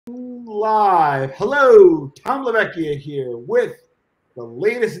live. Hello, Tom LaVecchia here with the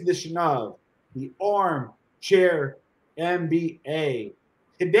latest edition of the Armchair NBA.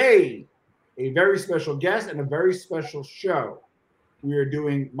 Today, a very special guest and a very special show. We are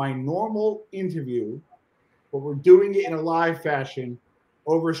doing my normal interview, but we're doing it in a live fashion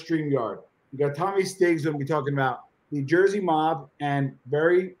over StreamYard. We got Tommy Stiggs going to be talking about the Jersey Mob, and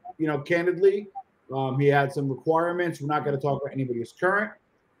very, candidly, he had some requirements. We're not going to talk about anybody who's current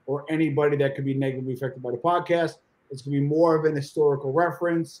or anybody that could be negatively affected by the podcast. It's going to be more of an historical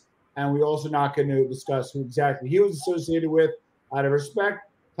reference, and we're also not going to discuss who exactly he was associated with out of respect.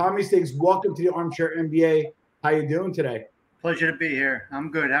 Tommy Stiggs, welcome to the Armchair NBA. How you doing today? Pleasure to be here.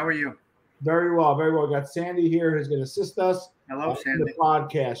 I'm good. How are you? Very well, very well. Got Sandy here who's going to assist us. Hello, In the Sandy.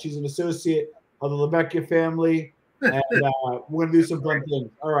 podcast. She's an associate of the LaVecchia family, and we're going to do some fun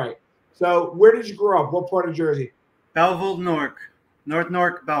things. All right. So where did you grow up? What part of Jersey? Belleville, Newark. North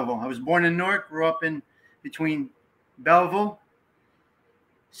Newark, Belleville. I was born in Newark, grew up in between Belleville,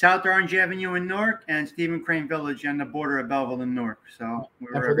 South Orange Avenue in Newark, and Stephen Crane Village on the border of Belleville and Newark. So we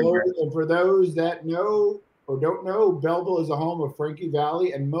were everywhere. For those that know or don't know, Belleville is the home of Frankie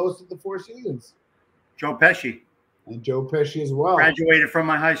Valli and most of the Four Seasons. Joe Pesci. And Joe Pesci as well. Graduated from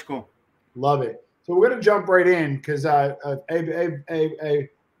my high school. Love it. So we're going to jump right in because a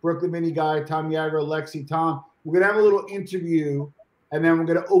Brooklyn mini guy, Tom Yagro, Lexi, Tom, we're going to have a little interview, and then we're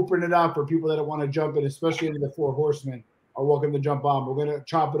going to open it up for people that want to jump in, especially into the Four Horsemen are welcome to jump on. We're going to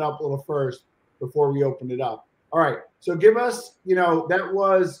chop it up a little first before we open it up. All right. So give us, that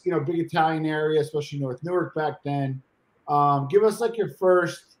was, big Italian area, especially North Newark back then. Give us like your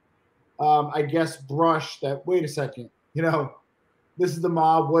first, brush that, wait a second, this is the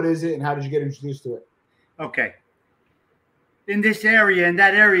mob. What is it? And how did you get introduced to it? Okay. In this area, in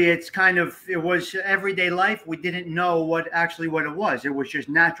that area, it was everyday life. We didn't know what it was. It was just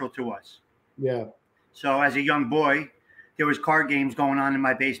natural to us. Yeah. So as a young boy, there was card games going on in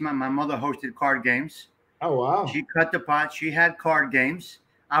my basement. My mother hosted card games. Oh, wow. She cut the pot. She had card games.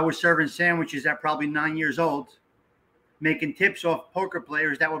 I was serving sandwiches at probably 9 years old, making tips off poker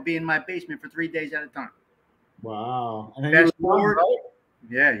players that would be in my basement for 3 days at a time. Wow. And fast forward, young,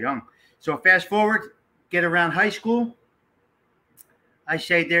 right? Yeah, young. So fast forward, get around high school. I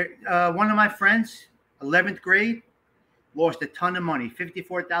say one of my friends, 11th grade, lost a ton of money,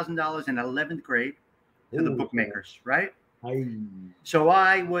 $54,000 in 11th grade to the bookmakers, right? So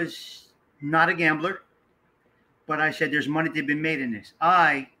I was not a gambler, but I said there's money to be made in this.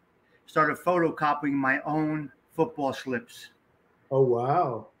 I started photocopying my own football slips. Oh,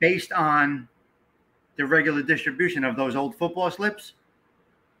 wow. Based on the regular distribution of those old football slips,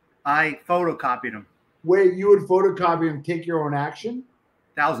 I photocopied them. Wait, you would photocopy and take your own action?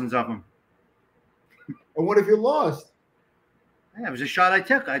 Thousands of them. And what if you lost? Yeah, it was a shot I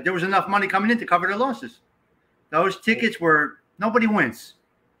took. There was enough money coming in to cover the losses. Those tickets were nobody wins.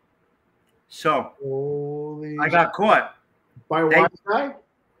 So I got caught. By what guy?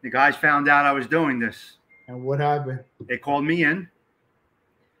 The guys found out I was doing this. And what happened? They called me in.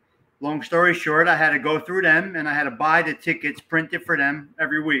 Long story short, I had to go through them, and I had to buy the tickets printed for them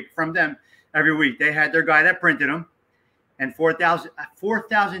every week, from them every week. They had their guy that printed them. And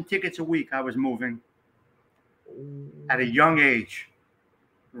 4,000 tickets a week I was moving at a young age,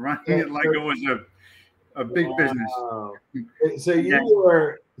 running it like it was a big business. So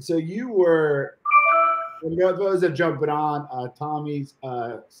you were, and those that jumping on, Tommy's,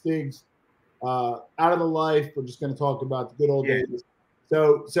 Stiggs, out of the life. We're just going to talk about the good old days.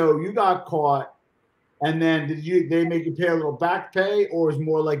 So you got caught. And then they make you pay a little back pay, or was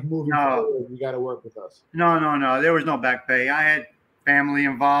more like moving forward, you got to work with us? No. There was no back pay. I had family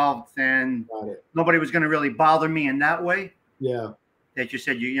involved, and nobody was going to really bother me in that way. Yeah. They just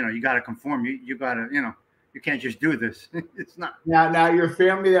said, you got to conform. You got to, you can't just do this. It's not. Now your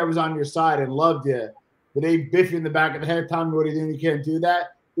family that was on your side and loved you, did they biff you in the back of the head, Tommy, what are you doing? You can't do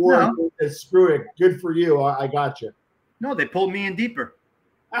that? Or screw it. Good for you. I got you. No, they pulled me in deeper.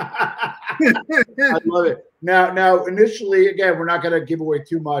 I love it. Now, initially, again, we're not going to give away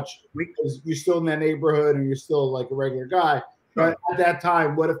too much because you're still in that neighborhood and you're still like a regular guy. But at that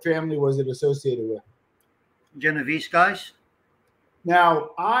time, what family was it associated with? Genovese guys. Now,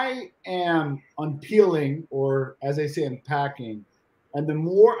 I am unpeeling, or as I say, unpacking, and the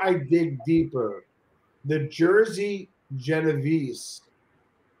more I dig deeper, the Jersey Genovese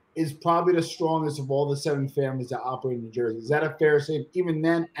is probably the strongest of all the 7 families that operate in New Jersey. Is that a fair statement, even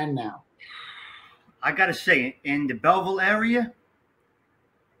then and now? I got to say, in the Belleville area,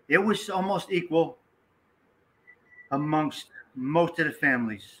 it was almost equal amongst most of the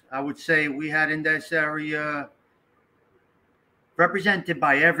families. I would say we had in this area represented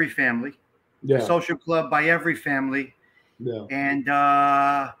by every family. Yeah. The social club by every family. Yeah. And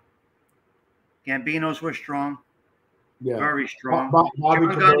Gambinos were strong. Yeah. Very strong. Bobby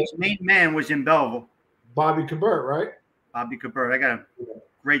John Gotti's main man was in Belleville. Bobby Cabert, right? Bobby Cabert. I got a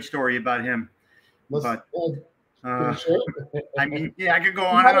great story about him. I mean, yeah, I could go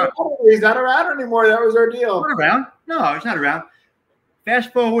on and on. He's not around anymore. That was our deal. Not around? No, he's not around.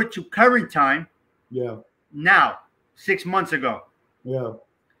 Fast forward to current time. Yeah. Now, 6 months ago. Yeah.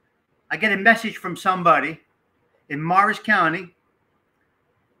 I get a message from somebody in Morris County.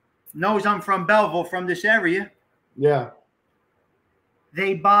 Knows I'm from Belleville, from this area. Yeah.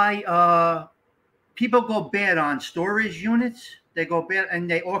 They buy, people go bad on storage units. They go bad and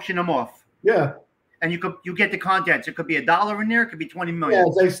they auction them off. Yeah. And you get the contents. It could be $1 in there. It could be 20 million. Yeah,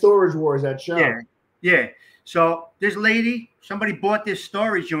 it's like Storage Wars, that show. Yeah. Yeah. So this lady, somebody bought this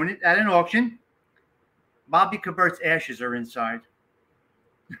storage unit at an auction. Bobby Cabert's ashes are inside.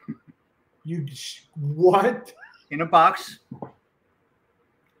 What? In a box.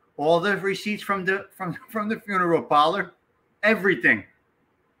 All the receipts from the funeral parlor. Everything.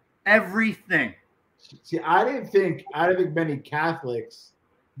 Everything. See, I didn't think many Catholics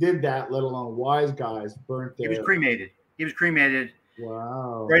did that, let alone wise guys burnt their. He was cremated.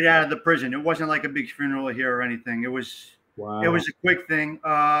 Wow. Right out of the prison. It wasn't like a big funeral here or anything. It was. Wow. It was a quick thing.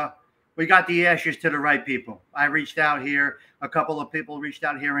 We got the ashes to the right people. I reached out here. A couple of people reached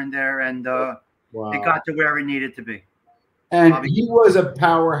out here and there, and it got to where it needed to be. And he was a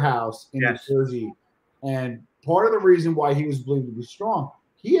powerhouse in Yes. New Jersey. And part of the reason why he was believed to be strong,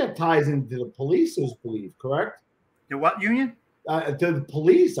 he had ties into the police, it was believed, correct? The what union? To the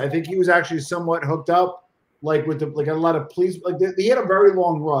police. I think he was actually somewhat hooked up, like with a lot of police. Like he had a very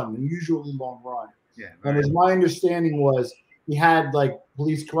long run, unusually long run. Yeah. And as my understanding was, he had like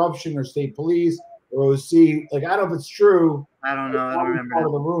police corruption or state police or OC. Like I don't know if it's true. I don't know. I don't remember part that.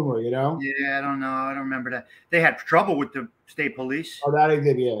 of the rumor, you know? Yeah, I don't know. I don't remember that. They had trouble with the state police. Oh, that he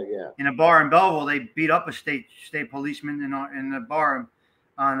did. Yeah. In a bar in Belleville, they beat up a state policeman in a bar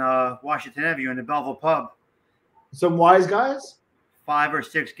on Washington Avenue in the Belleville pub. Some wise guys? 5 or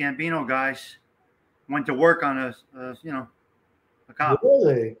 6 Gambino guys went to work on a cop.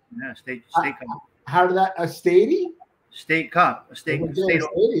 Really? Yeah, state cop. How did that? A statey? State cop. A state. Yeah,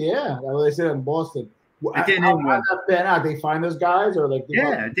 that's what they said in Boston. It didn't end well. How did that pan out? They find those guys, or like?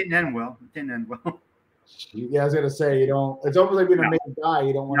 Yeah, it didn't end well. Yeah, I was gonna say you don't. It's almost like being a main guy.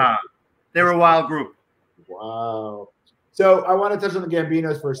 You don't want. Nah, they were a wild group. Wow. So I want to touch on the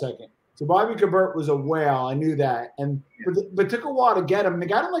Gambinos for a second. So Bobby Cabert was a whale. I knew that, but took a while to get him. They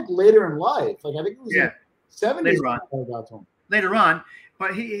got him like later in life. Like I think it was in the 70s. Later on,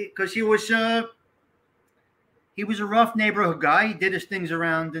 but he was a rough neighborhood guy. He did his things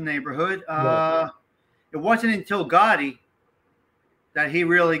around the neighborhood. It wasn't until Gotti that he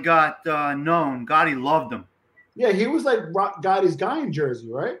really got known. Gotti loved him. Yeah, he was like Gotti's guy in Jersey,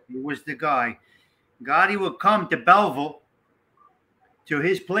 right? He was the guy. Gotti would come to Belleville, to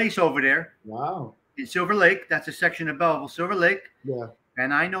his place over there. Wow. In Silver Lake. That's a section of Belleville, Silver Lake. Yeah.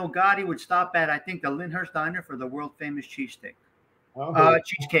 And I know Gotti would stop at, I think, the Lyndhurst Diner for the world famous cheesesteak. Oh.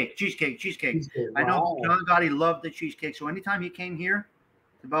 Cheesecake. Wow. I know John Gotti loved the cheesecake. So anytime he came here,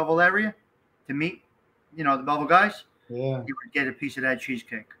 the Belleville area, to meet, the Belleville guys, yeah, he would get a piece of that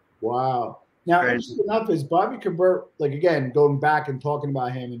cheesecake. Wow. Now, interesting enough is Bobby Cabert, like again, going back and talking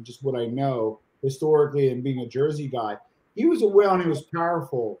about him and just what I know historically and being a Jersey guy, he was a whale and he was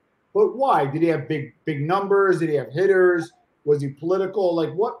powerful. But why? Did he have big numbers? Did he have hitters? Was he political?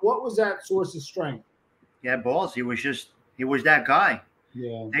 Like what was that source of strength? Yeah, balls. He was that guy.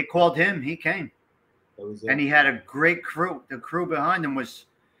 Yeah. They called him, he came. That was it. And he had a great crew. The crew behind him was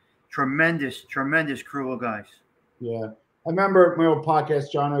tremendous crew of guys. Yeah. I remember my old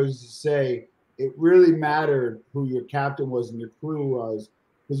podcast, John used to say it really mattered who your captain was and your crew was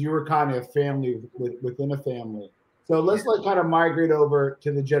because you were kind of a family within a family. So let's kind of migrate over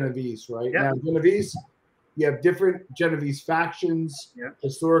to the Genovese, right? Yep. Now, Genovese, you have different Genovese factions,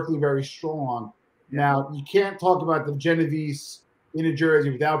 historically very strong. Yep. Now, you can't talk about the Genovese in New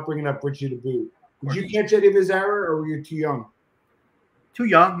Jersey without bringing up Richie the Boot. Did you catch any of his era, or were you too young? Too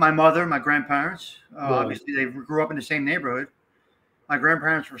young. My mother, my grandparents, obviously they grew up in the same neighborhood. My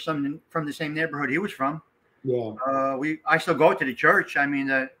grandparents were from the same neighborhood he was from. Yeah. I still go to the church. I mean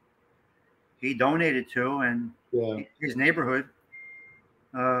that he donated to, and his neighborhood.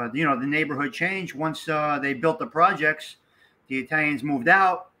 The neighborhood changed once they built the projects. The Italians moved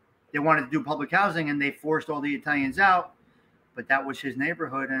out. They wanted to do public housing, and they forced all the Italians out. But that was his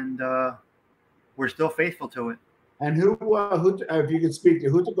neighborhood, and we're still faithful to it. And who, if you could speak to,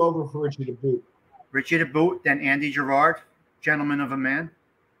 who took over for Richie the Boot? Richie the Boot, then Andy Gerard. gentleman of a man.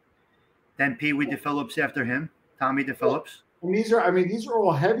 Then Pee Wee DePhillips after him, Tommy DePhillips. And these are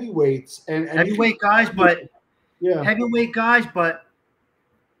all heavyweights and Heavyweight guys, but yeah, heavyweight guys, but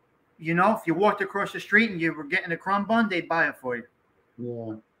you know, if you walked across the street and you were getting a crumb bun, they'd buy it for you.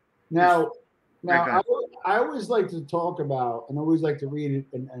 yeah. Now I always like to talk about and always like to read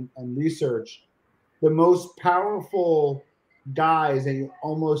and research the most powerful guys that you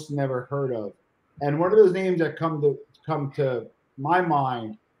almost never heard of. And one of those names that come to my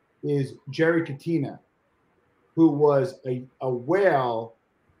mind is Jerry Katina, who was a whale,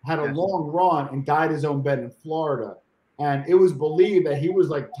 had a long run and died his own bed in Florida. And it was believed that he was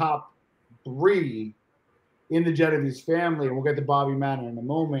like top 3 in the Genovese family. And we'll get to Bobby Manna in a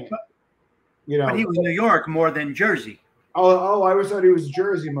moment. You know, but he was New York more than Jersey. Oh, I always thought he was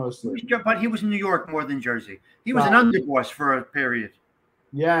Jersey mostly. But he was in New York more than Jersey. He was an underboss for a period.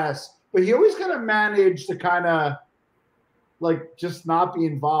 Yes, but he always kind of managed to kind of like just not be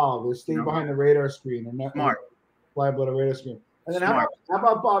involved or stay behind the radar screen and not fly below the radar screen. And then how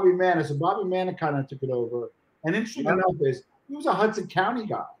about Bobby Manna? So Bobby Manna kind of took it over. And interesting enough is he was a Hudson County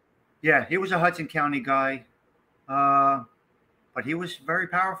guy. Yeah, he was a Hudson County guy. But he was a very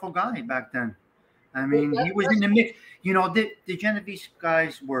powerful guy back then. I mean, he was in the mix. You know, the Genovese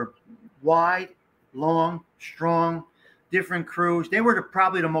guys were wide, long, strong, different crews. They were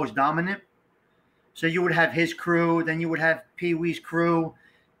probably the most dominant. So you would have his crew, then you would have Pee Wee's crew.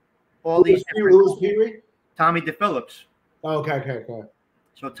 Who was Pee Wee? Tommy DePhillips. Okay.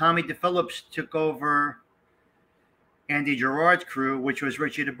 So Tommy DePhillips took over Andy Gerard's crew, which was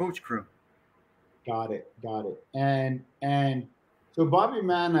Richie the Boots' crew. Got it. And so Bobby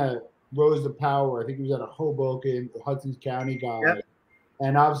Manna rose to power. I think he was out of Hoboken, the Hudson County guy,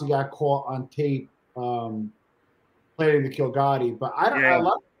 and obviously got caught on tape planning to kill Gotti. But I don't. A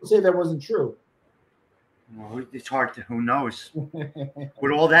lot of people say that wasn't true. Well, it's hard to. Who knows?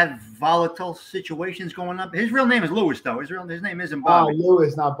 With all that volatile situations going up, his real name is Lewis, though. His name isn't Bobby. Oh,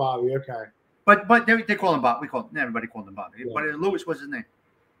 Lewis, not Bobby. Okay. But they call him Bob. Everybody called him Bobby. Yeah. But Lewis was his name.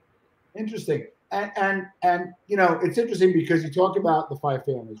 Interesting. And you know, it's interesting because you talk about the 5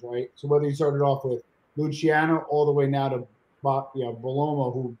 families, right? So whether you started off with Luciano all the way now to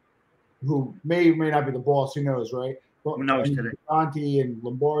Bellomo, who may or may not be the boss, who knows, right? But, who knows today? Conti and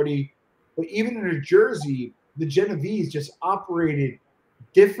Lombardi. But even in New Jersey, the Genovese just operated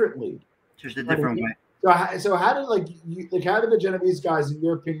differently. Just a different way. So how did how did the Genovese guys, in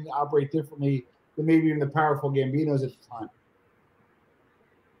your opinion, operate differently than maybe even the powerful Gambinos at the time?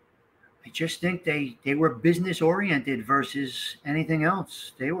 I just think they were business oriented versus anything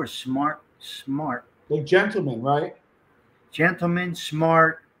else. They were smart. Like gentlemen, right? Gentlemen,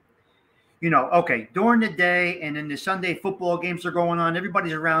 smart. You know, okay, during the day and then the Sunday football games are going on.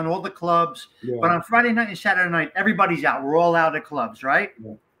 Everybody's around, all the clubs. Yeah. But on Friday night and Saturday night, everybody's out. We're all out at clubs, right?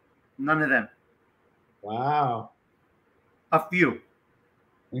 Yeah. None of them. Wow. A few.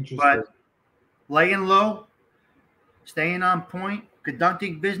 Interesting. But laying low, staying on point,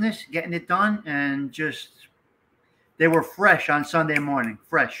 conducting business, getting it done, and just they were fresh on Sunday morning.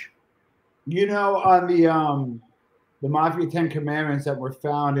 Fresh. You know, on the Mafia 10 Commandments that were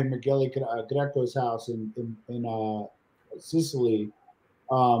found in Michele Greco's house in Sicily,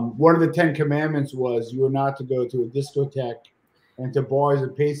 one of the 10 Commandments was you were not to go to a discotheque and to bars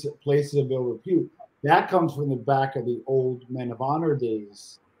and places of ill repute. That comes from the back of the old Men of Honor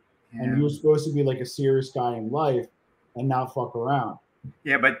days. Yeah. And you were supposed to be like a serious guy in life and not fuck around.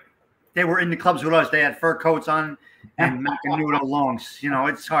 Yeah, but they were in the clubs with us. They had fur coats on and Macanudo longs. You know,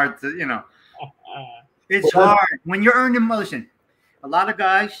 it's hard to, you know. It's hard. When you're earning, listen, a lot of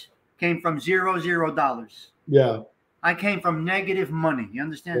guys came from $0. Yeah. I came from negative money. You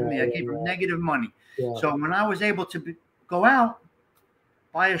understand me? I came from negative money. Yeah. So when I was able to go out,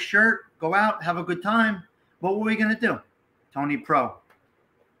 buy a shirt, go out, have a good time, what were we going to do? Tony Pro.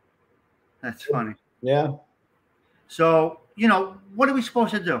 That's funny. Yeah. So, you know, what are we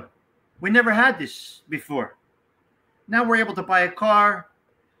supposed to do? We never had this before. Now we're able to buy a car,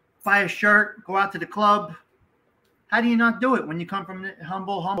 buy a shirt, go out to the club. How do you not do it when you come from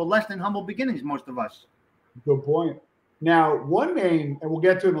humble, less than humble beginnings, most of us? Good point. Now, one name, and we'll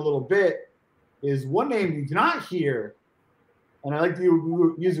get to it in a little bit, is one name you do not hear, and I like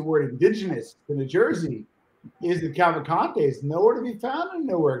to use the word indigenous to New Jersey, is the Cavalcantes. Nowhere to be found in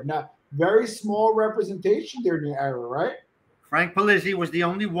nowhere. Now, very small representation during your era, right? Frank Polizzi was the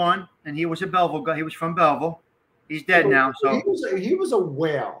only one, and he was a Belleville guy. He was from Belleville. He's dead now. So he was a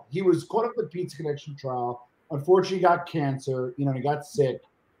whale. He was caught up in the Pizza Connection trial. Unfortunately, he got cancer. You know, he got sick.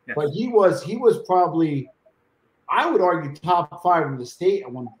 Yes. But he was probably, I would argue, top 5 in the state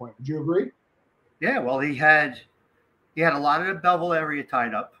at one point. Would you agree? Yeah. Well, he had He had a lot of the Belleville area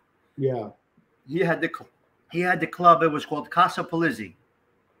tied up. Yeah. He had the club. It was called Casa Polizzi.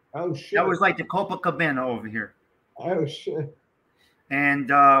 Oh shit. That was like the Copacabana over here. Oh shit. And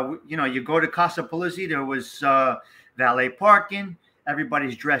you go to Casa Polizzi. There was valet parking.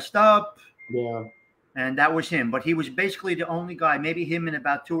 Everybody's dressed up. Yeah. And that was him. But he was basically the only guy. Maybe him and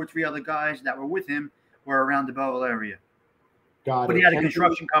about 2 or 3 other guys that were with him were around the Belleville area. Got But it. he had a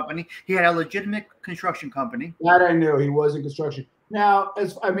construction company. He had a legitimate construction company. That I knew. He was in construction. Now,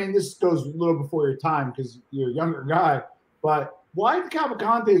 this goes a little before your time because you're a younger guy. But why the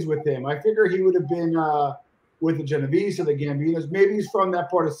Cavalcantes with him? I figure he would have been with the Genovese or the Gambinos. Maybe he's from that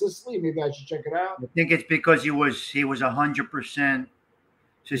part of Sicily. Maybe I should check it out. I think it's because he was 100%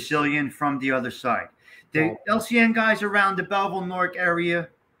 Sicilian from the other side. The LCN guys around the Belleville Newark area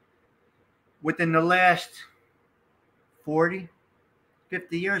within the last 40,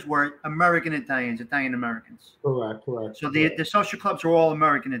 50 years were American Italians, Italian Americans. Correct. So the social clubs were all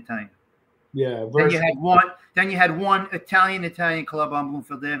American Italian. Yeah. Then you had one Italian club on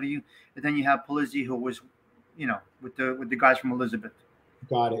Bloomfield Avenue, and then you have Polizzi, who was, with the guys from Elizabeth.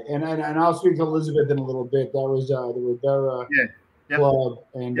 Got it. And I'll speak to Elizabeth in a little bit. That was the Rivera club,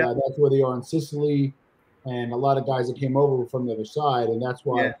 and that's where they are in Sicily. And a lot of guys that came over were from the other side, and that's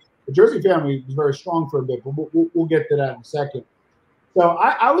why the Jersey family was very strong for a bit. But we'll get to that in a second. So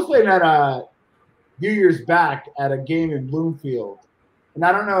I was playing at a few years back at a game in Bloomfield, and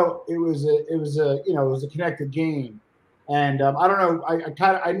I don't know. It was a connected game, and I don't know.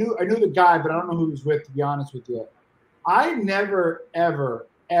 I knew the guy, but I don't know who he was with. To be honest with you, I never ever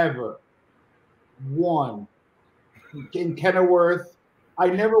won in Kenilworth. I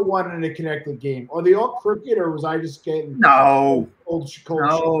never won in a connected game. Are they all crooked, or was I just getting cold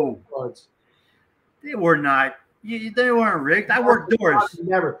cards? They were not. They weren't rigged. I worked doors.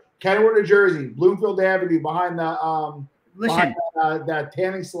 Never. Kenilworth, New Jersey, Bloomfield Avenue, behind the that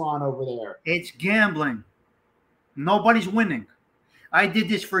tanning salon over there. It's gambling. Nobody's winning. I did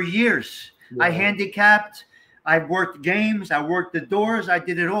this for years. Yeah. I handicapped. I worked games. I worked the doors. I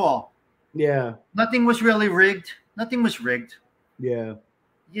did it all. Yeah. Nothing was really rigged. Nothing was rigged. Yeah.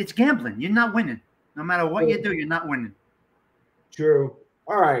 It's gambling. You're not winning. No matter what you do, you're not winning. True.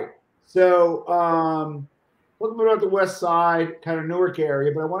 All right. So, talking about the West Side, kind of Newark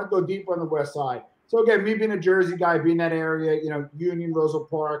area, but I want to go deeper on the West Side. So again, me being a Jersey guy, being that area, Union, Rosal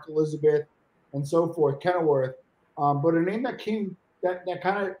Park, Elizabeth, and so forth, Kenilworth. But a name that came that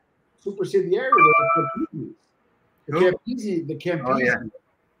kind of superseded the area was the Campese. The Campese. Oh, yeah.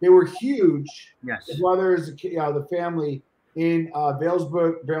 They were huge. Yes. The brothers, the family in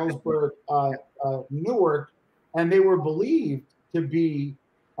Vailsburg, Newark, and they were believed to be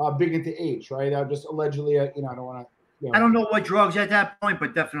big into H, right? Just allegedly, I don't want to. I don't know what drugs at that point,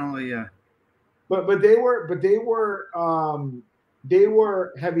 but definitely. But they were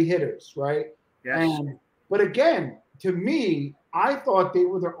heavy hitters, right? Yes. But again, to me, I thought they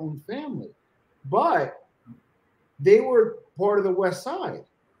were their own family, but they were part of the West Side.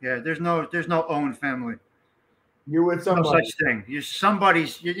 Yeah, there's no own family. You're with somebody. No such thing. You're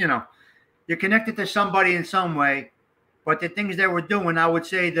somebody's. You're connected to somebody in some way. But the things they were doing, I would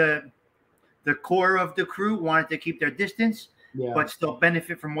say the core of the crew wanted to keep their distance, but still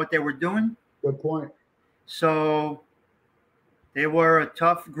benefit from what they were doing. Good point. So they were a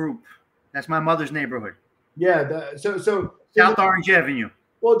tough group. That's my mother's neighborhood. Yeah. So South Orange Avenue.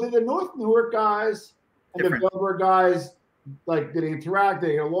 Well, did the North Newark guys and the Belleville guys, did they interact?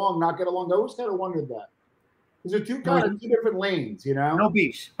 Did they get along? Not get along? I always kind of wondered that. Because they're two different lanes, No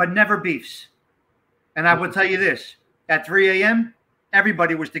beefs, but never beefs. And I will tell you this. At 3 a.m.,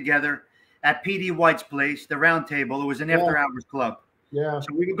 everybody was together at P.D. White's place, the Round Table. It was an after-hours club. Yeah.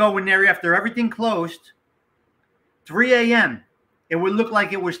 So we would go in there after everything closed, 3 a.m. It would look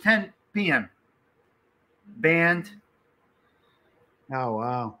like it was 10 p.m. Band. Oh,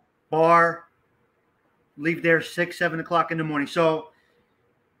 wow. Bar. Leave there 6, 7 o'clock in the morning. So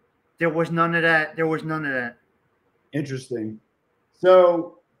there was none of that. Interesting.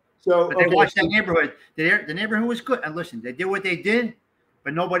 So but they watched that neighborhood. The neighborhood was good. And listen, they did what they did,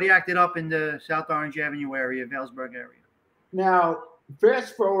 but nobody acted up in the South Orange Avenue area, Vailsburg area. Now,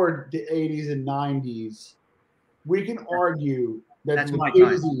 fast forward to 80s and 90s, we can argue that the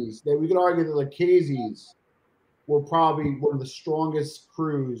Lucchese's were probably one of the strongest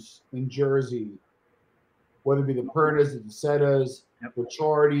crews in Jersey, whether it be the Pernas, the DeSetas,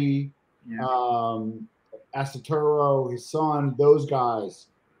 Ricciardi, Asaturo, his son, those guys.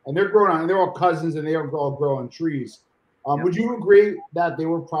 And they're growing on, they're all cousins, and they are all growing trees. Would you agree that they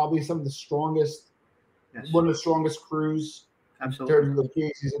were probably some of the strongest, one of the strongest crews in terms of the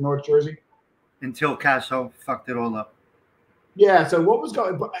Lucchese's in North Jersey? Until Casso fucked it all up. Yeah. So what was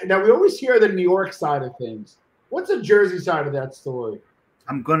going? Now we always hear the New York side of things. What's the Jersey side of that story?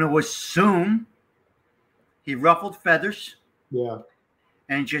 I'm going to assume he ruffled feathers Yeah.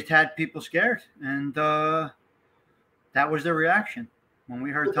 and just had people scared. And that was the reaction. When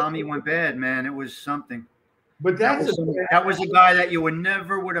we heard Tommy went bad, man, it was something. But that was a guy that you would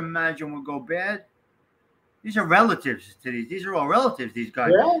never imagine would go bad. These are relatives to these. These are all relatives, these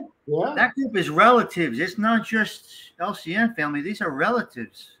guys. Yeah, yeah. That group is relatives. It's not just LCN family. These are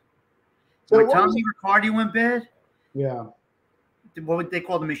relatives. So when Tommy Riccardi went bad, yeah. What they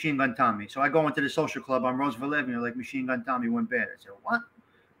call the Machine Gun Tommy. So I go into the social club on Roosevelt Avenue, like Machine Gun Tommy went bad. I said, what?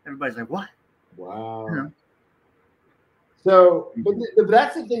 Everybody's like, what? Wow. You know? So, but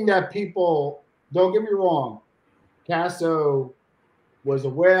that's the thing that people, don't get me wrong, Casso was a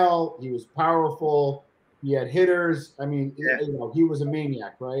whale. He was powerful. He had hitters. I mean, you know, he was a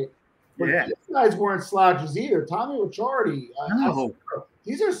maniac, right? But these guys weren't slouches either. Tommy Ricciardi, no.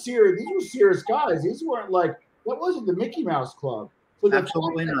 These are serious. These were serious guys. These weren't like, that wasn't the Mickey Mouse Club. So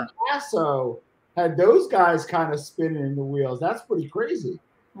absolutely not. Casso had those guys kind of spinning in the wheels. That's pretty crazy.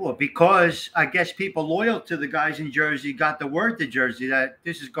 Well, because I guess people loyal to the guys in Jersey got the word to Jersey that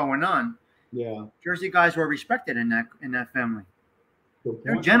this is going on. Yeah. Jersey guys were respected in that family.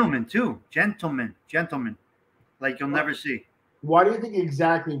 They're gentlemen too. Gentlemen. Like you'll never see. Why do you think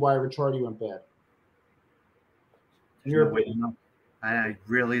exactly why Ricciardi went bad? I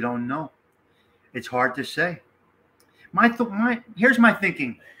really don't know. It's hard to say. Here's my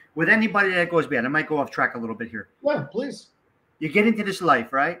thinking. With anybody that goes bad, I might go off track a little bit here. Yeah, please. You get into this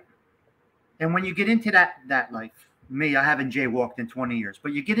life, right? And when you get into that life, me, I haven't jaywalked in 20 years,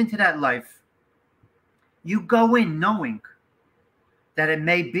 but you get into that life, you go in knowing that it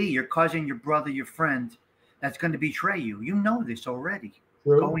may be your cousin, your brother, your friend that's going to betray you. You know this already.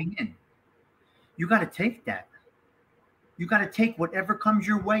 True. Going in. You got to take that. You got to take whatever comes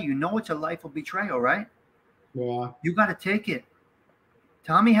your way. You know it's a life of betrayal, right? Yeah. You got to take it.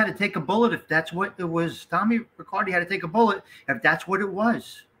 Tommy had to take a bullet if that's what it was. Tommy Riccardi had to take a bullet if that's what it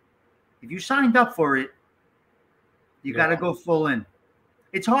was. If you signed up for it, you got to go full in.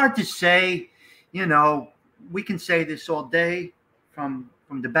 It's hard to say, you know, we can say this all day from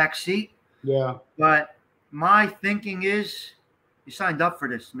the back seat. Yeah. But my thinking is you signed up for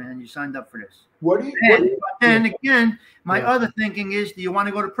this, man. You signed up for this. And again, my other thinking is, do you want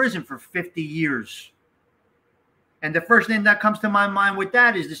to go to prison for 50 years? And the first thing that comes to my mind with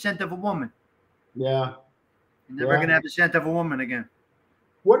that is the scent of a woman. Yeah. You're never going to have the scent of a woman again.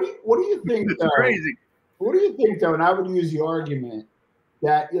 What do you think? It's crazy. What do you think, though? And I would use the argument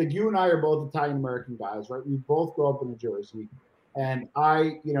that, like, you and I are both Italian American guys, right? We both grew up in New Jersey, and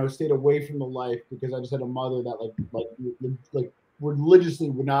I, you know, stayed away from the life because I just had a mother that like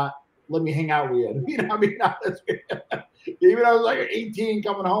religiously would not let me hang out with you. You know, I mean, even I was like 18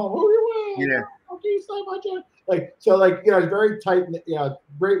 coming home. Who are you with? Yeah. Okay, so much. Like, so, like, you know, it's very tight. You know,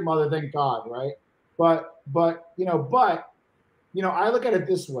 great mother, thank God, right? But you know, I look at it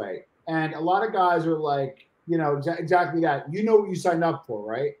this way, and a lot of guys are like, you know, exactly that. You know what you signed up for,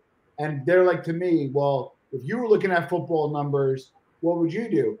 right? And they're like to me, well, if you were looking at football numbers, what would you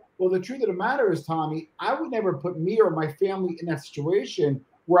do? Well, the truth of the matter is, Tommy, I would never put me or my family in that situation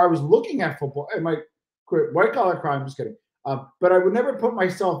where I was looking at football. I might quit white collar crime. Just kidding. But I would never put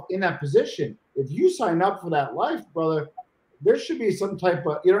myself in that position. If you sign up for that life, brother, there should be some type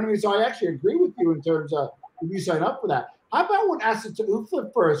of, you know what I mean? So I actually agree with you in terms of if you sign up for that. How about when who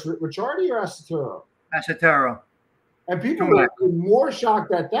flipped first, Ricciardi or Assetero? Assetero. And people were more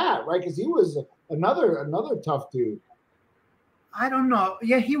shocked at that, right? Because he was another tough dude. I don't know.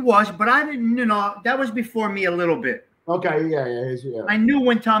 Yeah, he was, but I didn't, you know, that was before me a little bit. Okay, yeah. I knew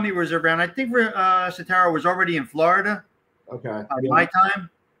when Tommy was around. I think Assetero was already in Florida. Okay. My time.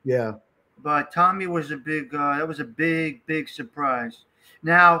 Yeah. But Tommy was that was a big surprise.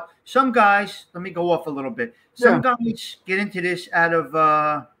 Now, some guys, let me go off a little bit. Some guys get into this out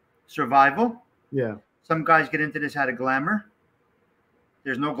of survival. Yeah. Some guys get into this out of glamour.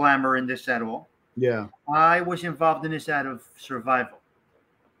 There's no glamour in this at all. Yeah. I was involved in this out of survival.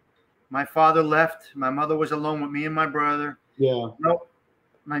 My father left. My mother was alone with me and my brother. Yeah.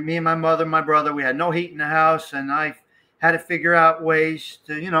 Me and my mother, my brother, we had no heat in the house, and I had to figure out ways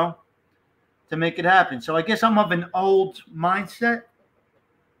to, you know, to make it happen. So I guess I'm of an old mindset.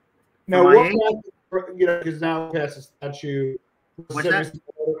 No, you know, because now we passed the statute. What's that?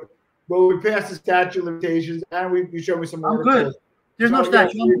 Well, we passed the statute of limitations, and you showed me some articles. I'm good. There's no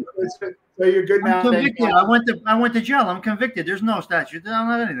statute. So you're good now. I'm convicted. I went to jail. I'm convicted. There's no statute. I don't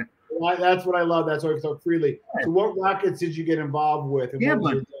have anything. That's what I love. That's why I talk freely. So what rackets did you get involved with? And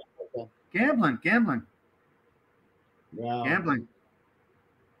Gambling. Wow. Gambling.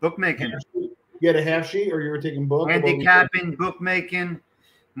 Bookmaking. You had a half sheet, or you were taking book? Handicapping, bookmaking,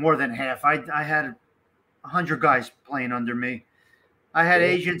 more than half. I had 100 guys playing under me. I had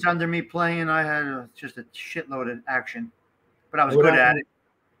agents under me playing. I had just a shitload of action, but I was good at it.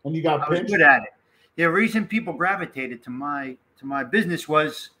 And you got pinched? I was good at it. The reason people gravitated to my business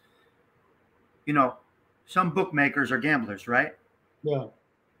was, you know, some bookmakers are gamblers, right? Yeah.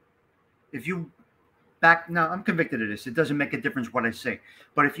 If you now I'm convicted of this. It doesn't make a difference what I say.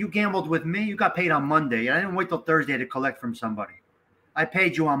 But if you gambled with me, you got paid on Monday. I didn't wait till Thursday to collect from somebody. I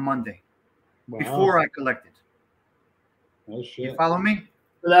paid you on Monday before I collected. Oh, shit. You follow me?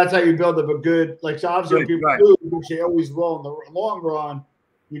 So that's how you build up a good, like, so obviously people do, which they always will in the long run.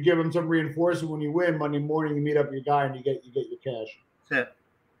 You give them some reinforcement when you win. Monday morning, you meet up your guy and you get your cash. That's it.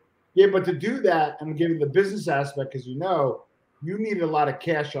 Yeah, but to do that and give you the business aspect, because you needed a lot of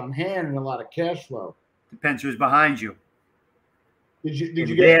cash on hand and a lot of cash flow. Depends who's behind you.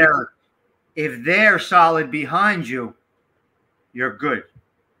 If they're solid behind you, you're good.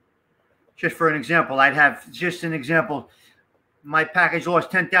 Just for an example, my package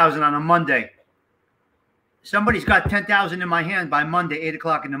lost 10,000 on a Monday. Somebody's got 10,000 in my hand by Monday, 8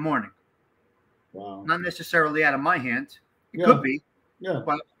 o'clock in the morning. Wow. Not necessarily out of my hand. It could be. Yeah.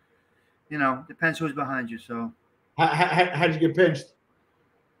 But, depends who's behind you. So how'd you get pinched?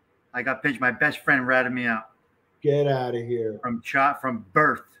 I got pinched. My best friend ratted me out. Get out of here. From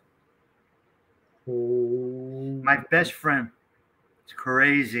birth. Oh. My best friend. It's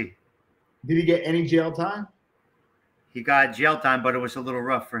crazy. Did he get any jail time? He got jail time, but it was a little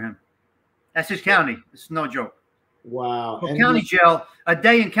rough for him. Essex County. It's no joke. Wow. Well, county jail, a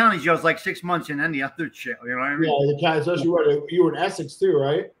day in county jail is like 6 months in any other jail. You know what I mean? Yeah, especially you were in Essex too,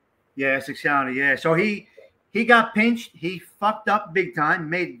 right? Yeah, Essex County. Yeah. So he got pinched. He fucked up big time,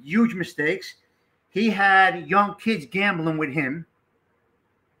 made huge mistakes. He had young kids gambling with him.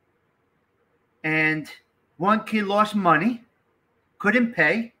 And one kid lost money, couldn't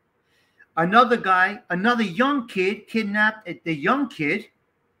pay. Another young kid kidnapped the young kid.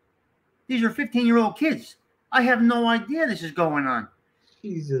 These are 15-year-old kids. I have no idea this is going on.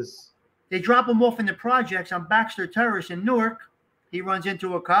 Jesus. They drop him off in the projects on Baxter Terrace in Newark. He runs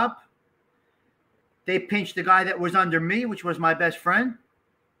into a cop. They pinch the guy that was under me, which was my best friend.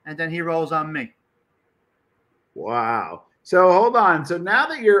 And then he rolls on me. Wow. So hold on. So now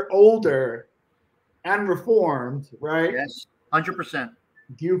that you're older and reformed, right? Yes, 100%.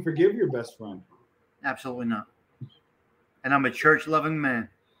 Do you forgive your best friend? Absolutely not. And I'm a church-loving man.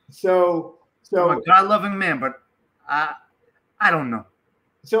 So I'm a God-loving man, but I don't know.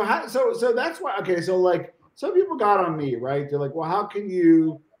 So that's why. Okay, so like some people got on me, right? They're like, well, how can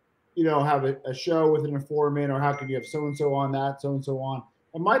you have a show with an informant, or how can you have so and so on that, so and so on?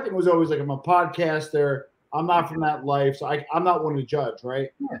 And my thing was always like, I'm a podcaster. I'm not from that life, so I'm not one to judge, right?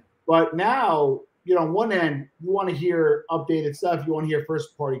 Yeah. But now, on one end, you want to hear updated stuff. You want to hear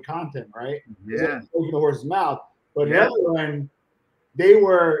first-party content, right? Yeah. Open the horse's mouth. But the other end, they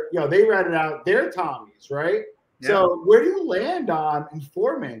ratted out their Tommies, right? Yeah. So where do you land on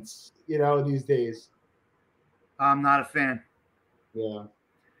informants, these days? I'm not a fan. Yeah.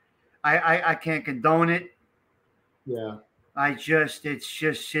 I can't condone it. Yeah.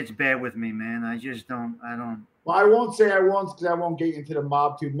 It's bad with me, man. I don't. Well, I won't say I won't, because I won't get into the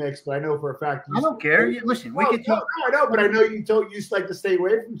mob tube mix, but I know for a fact. I don't care. Listen, we can talk. No, I know, but I know you used to like to stay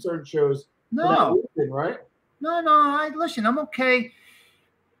away from certain shows. No. Reason, right? No. Listen, I'm okay.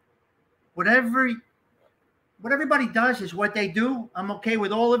 Whatever everybody does is what they do. I'm okay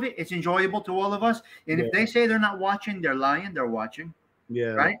with all of it. It's enjoyable to all of us. And if they say they're not watching, they're lying. They're watching.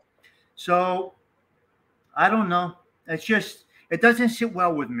 Yeah. Right? So, I don't know. It's just, it doesn't sit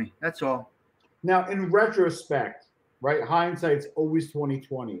well with me. That's all. Now, in retrospect, right? Hindsight's always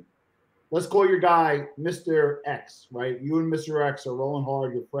 20/20. Let's call your guy Mr. X, right? You and Mr. X are rolling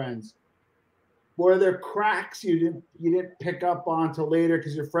hard. You're friends. Were there cracks you didn't pick up on till later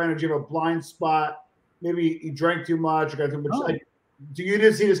because your friend, did you have a blind spot? Maybe you drank too much or got too much. No. You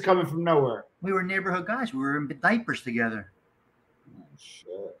didn't see this coming from nowhere? We were neighborhood guys. We were in diapers together. Oh,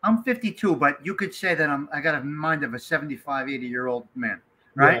 shit. I'm 52, but you could say that I got a mind of a 75, 80-year-old man,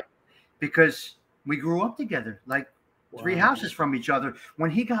 right? Yeah. Because we grew up together, like 3 houses from each other. When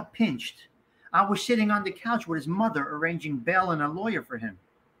he got pinched, I was sitting on the couch with his mother arranging bail and a lawyer for him.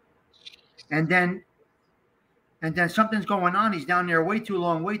 And then something's going on. He's down there way too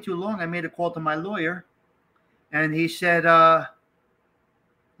long. I made a call to my lawyer, and he said,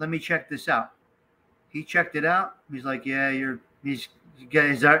 let me check this out. He checked it out. He's like, yeah, he's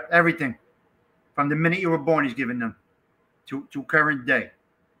everything. From the minute you were born, he's giving them to current day.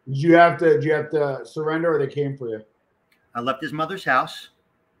 Did you have to surrender, or they came for you? I left his mother's house.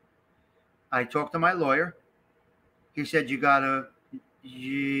 I talked to my lawyer. He said,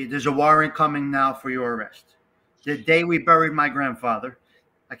 there's a warrant coming now for your arrest. The day we buried my grandfather,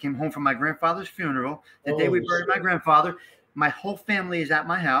 I came home from my grandfather's funeral. The day we buried my grandfather, my whole family is at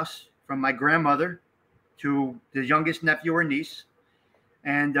my house, from my grandmother to the youngest nephew or niece.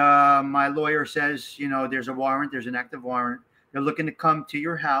 And my lawyer says, there's a warrant. There's an active warrant. They're looking to come to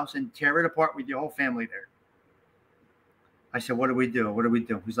your house and tear it apart with your whole family there. I said, what do we do? What do we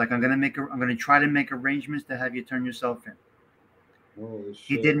do? He's like, I'm going to try to make arrangements to have you turn yourself in. Holy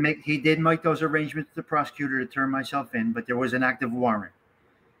shit. He did make those arrangements with the prosecutor to turn myself in, but there was an active warrant.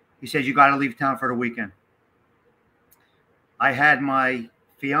 He said, you got to leave town for the weekend. I had my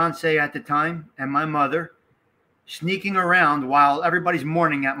fiance at the time and my mother sneaking around while everybody's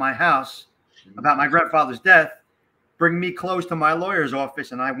mourning at my house about my grandfather's death, bring me close to my lawyer's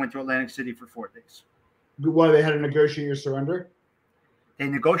office, and I went to Atlantic City for 4 days. Why, they had to negotiate your surrender? They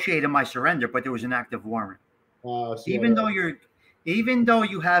negotiated my surrender, but there was an active warrant. Even though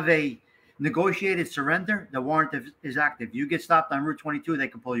you have a negotiated surrender, the warrant is active. You get stopped on Route 22, they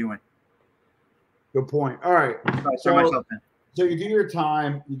can pull you in. Good point. All right. So you do your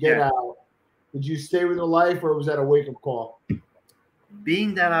time, you get out. Did you stay with the life, or was that a wake-up call?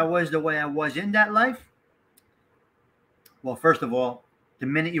 Being that I was the way I was in that life, well, first of all, the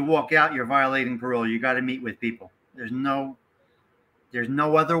minute you walk out, you're violating parole. You got to meet with people. There's no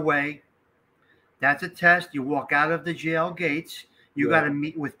other way. That's a test. You walk out of the jail gates. You got to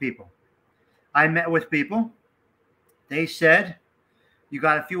meet with people. I met with people. They said, you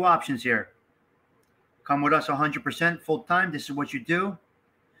got a few options here. Come with us 100% full time. This is what you do.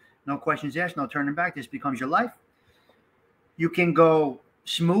 No questions asked, no turning back. This becomes your life. You can go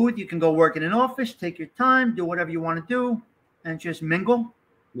smooth. You can go work in an office, take your time, do whatever you want to do, and just mingle.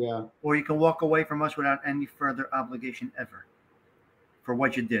 Yeah. Or you can walk away from us without any further obligation ever for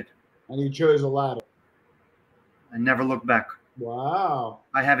what you did. And you chose the latter. I never looked back. Wow.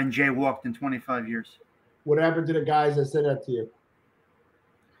 I haven't jaywalked in 25 years. What happened to the guys that said that to you?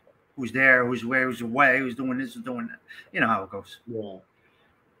 Who's there, who's where, who's away, who's doing this, who's doing that. You know how it goes. Yeah.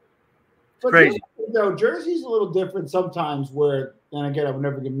 It's crazy. Jersey's a little different sometimes where, and again, I would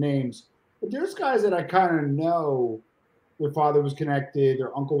never give names, but there's guys that I kind of know their father was connected,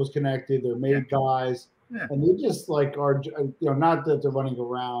 their uncle was connected, they're made guys, and they just like are, not that they're running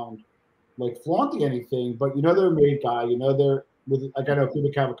around like flaunting anything, but they're a made guy, they're with, like, I know Cuba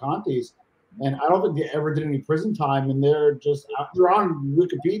Cavalcantes, and I don't think they ever did any prison time, and they're on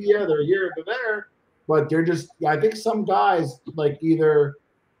Wikipedia, they're here, they're there, but they're just, I think some guys like either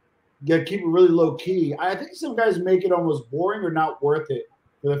keep it really low key. I think some guys make it almost boring or not worth it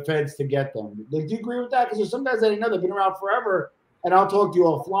for the feds to get them. Like, do you agree with that? Because there's some guys that I know they've been around forever, and I'll talk to you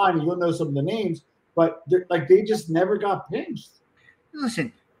offline, and you'll know some of the names, but they just never got pinched.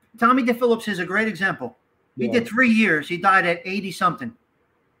 Listen, Tommy DePhillips is a great example. He did 3 years. He died at 80-something.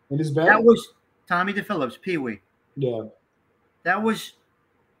 In his bed? That was Tommy DePhillips, Pee-wee. Yeah. That was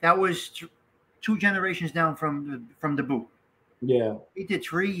 2 generations down from the boot. Yeah. He did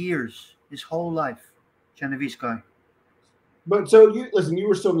 3 years, his whole life. Genovese guy. But so you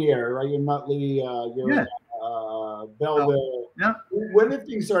were still in the area, right? You're Nutley, you're Belleville. Yeah. When did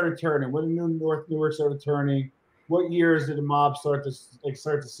things started turning? When did North Newark started turning? What years did the mob start to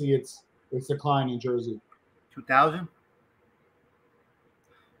see its decline in Jersey? 2000.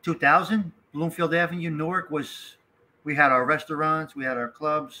 2000, Bloomfield Avenue, Newark we had our restaurants, we had our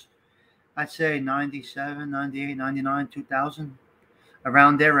clubs. I'd say 97, 98, 99, 2000.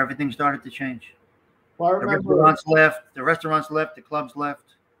 Around there, everything started to change. Well, I remember the restaurants left, the clubs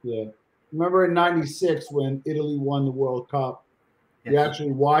left. Yeah. Remember in 96 when Italy won the World Cup? Yes. We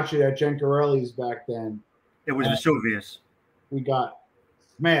actually watched it at Gencarelli's back then. It was Vesuvius. We got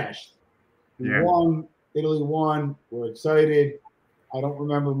smashed. Yeah. Italy won. We're excited. I don't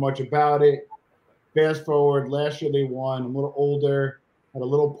remember much about it. Fast forward, last year they won. I'm a little older. Had a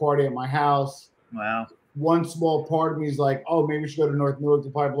little party at my house. Wow. One small part of me is like, oh, maybe we should go to North Newark to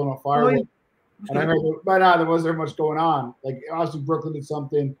probably blow a firework. Oh, yeah. And I heard by now there wasn't much going on. Like, obviously Brooklyn did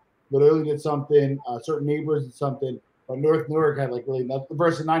something, Little Italy did something, certain neighbors did something, but North Newark had like really nothing.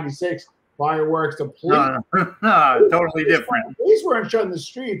 Versus '96, fireworks, No, totally different. Police weren't shutting the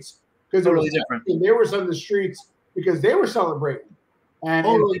streets because totally different. They were shutting the streets because they were celebrating. And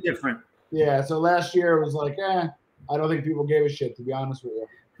totally different. Yeah, so last year it was like, I don't think people gave a shit, to be honest with you.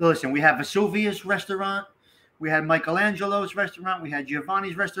 Listen, we had Vesuvius restaurant, we had Michelangelo's restaurant, we had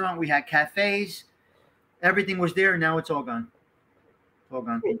Giovanni's restaurant, we had cafes. Everything was there. Now it's all gone. It's all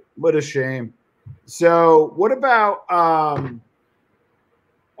gone. What a shame. So what about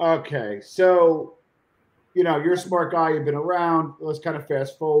okay, so you know, you're a smart guy. You've been around. Let's kind of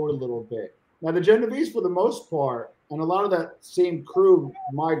fast forward a little bit. Now, the Genovese, for the most part, and a lot of that same crew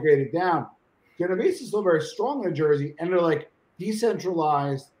migrated down. Genovese is still very strong in Jersey, and they're like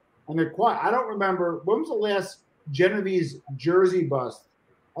decentralized, and they're quiet. I don't remember, when was the last Genovese Jersey bust?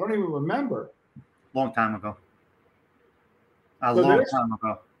 I don't even remember. Long time ago. Long time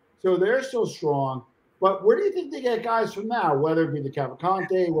ago. So they're still strong. But where do you think they get guys from now? Whether it be the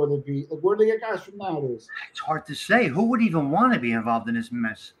Cavalcante, whether it be, like, where do they get guys from nowadays? It's hard to say. Who would even want to be involved in this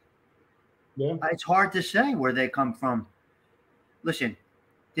mess? Yeah. It's hard to say where they come from. Listen,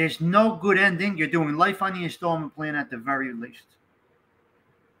 there's no good ending. You're doing life on the installment plan at the very least.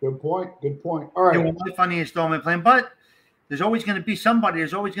 Good point. Good point. All right. Doing life on the installment plan, but there's always going to be somebody.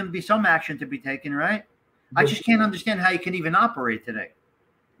 There's always going to be some action to be taken, right? I just can't understand how you can even operate today.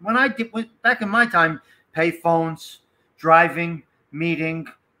 When I did back in my time, pay phones, driving, meeting,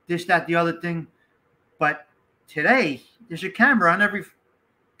 this, that, the other thing. But today, there's a camera on every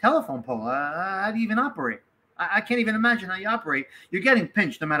telephone pole. How do you even operate? I can't even imagine how you operate. You're getting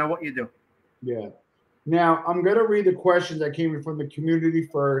pinched no matter what you do. Yeah. Now, I'm going to read the questions that came in from the community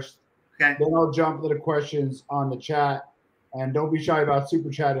first. Okay. Then I'll jump to the questions on the chat. And don't be shy about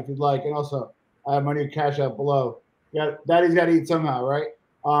Super Chat if you'd like. And also, I have my new Cash App below. Yeah, Daddy's got to eat somehow, right?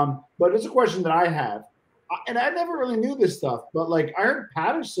 But it's a question that I have. And I never really knew this stuff. But, like, I heard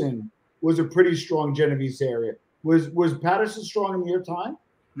Patterson was a pretty strong Genovese area. Was Patterson strong in your time?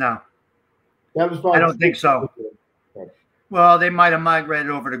 No. That was probably. I don't think so. Well, they might have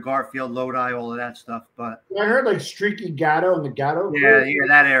migrated over to Garfield, Lodi, all of that stuff, but I heard like Streaky Gatto and the Gatto. Yeah,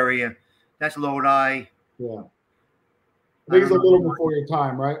 that area. That's Lodi. Yeah. I think it's a little before your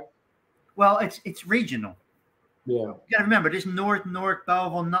time, right? Well, it's regional. Yeah. You gotta remember, this North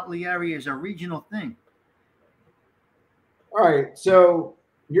Belleville, Nutley area is a regional thing. All right. So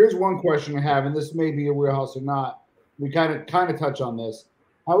here's one question I have, and this may be a wheelhouse or not. We kind of touch on this.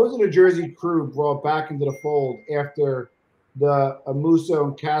 How was it a Jersey crew brought back into the fold after the Amuso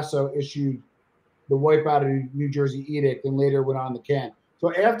and Casso issued the wipeout of New Jersey edict and later went on the can?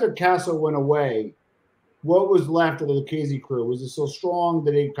 So after Casso went away, what was left of the Lucchese crew? Was it still strong?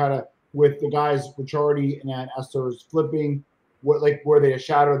 Did they kind of, with the guys Ricciardi and Astor's flipping, were they a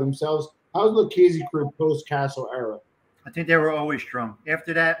shadow of themselves? How's the Lucchese crew post Casso era? I think they were always strong.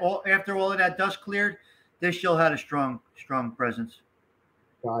 After all of that dust cleared, they still had a strong presence.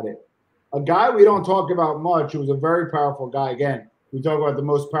 Got it. A guy we don't talk about much, who was a very powerful guy. Again, we talk about the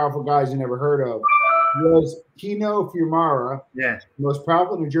most powerful guys you never heard of, was Tino Fiumara. Yeah. The most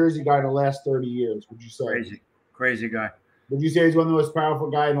powerful New Jersey guy in the last 30 years, would you say? Crazy guy. Would you say he's one of the most powerful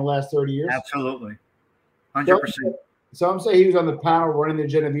guys in the last 30 years? Absolutely. 100%. Some say he was on the panel running the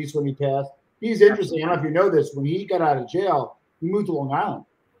Genovese when he passed. He's interesting. I don't know if you know this. When he got out of jail, he moved to Long Island.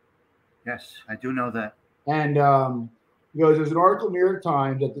 Yes, I do know that. And he goes, there's an article in the New York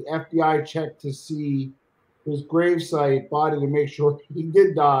Times that the FBI checked to see his gravesite body to make sure he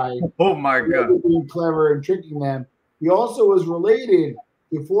did die. Oh, my God. Being clever and tricking them. He also was related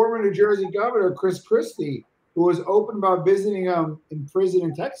to former New Jersey Governor Chris Christie, who was open about visiting him in prison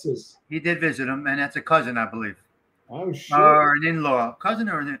in Texas. He did visit him, and that's a cousin, I believe. Oh, shit. Or an in-law. Cousin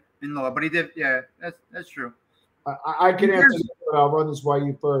or an in-law, but he did. Yeah, that's true. I can answer this, but I'll run this by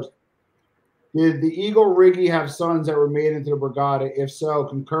you first. Did the Eagle Riggy have sons that were made into the Brigada? If so,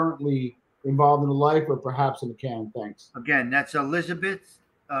 concurrently involved in the life or perhaps in the can? Thanks. Again, that's Elizabeth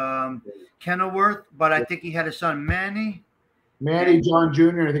Kenilworth, but I think he had a son, Manny, John Jr.,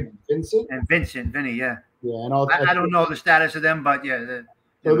 and I think Vincent. And Vinny, yeah. Yeah, and I don't know the status of them, but yeah.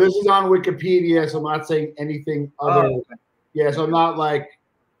 So this is on Wikipedia, so I'm not saying anything other. Oh, okay. Yeah, so I'm not like.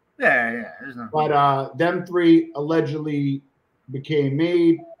 Yeah. There's nothing. But them three allegedly became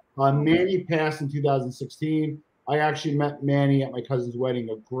made. Manny passed in 2016. I actually met Manny at my cousin's wedding.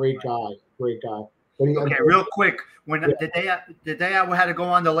 A great guy. But real quick. When the day I had to go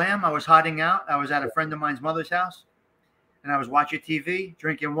on the lam, I was hiding out. I was at a friend of mine's mother's house, and I was watching TV,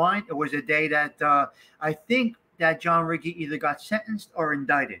 drinking wine. It was a day that I think that John Riggy either got sentenced or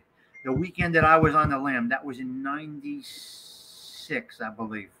indicted. The weekend that I was on the lam, that was in '96, I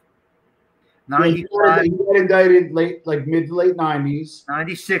believe. 95. He got indicted mid to late 90s.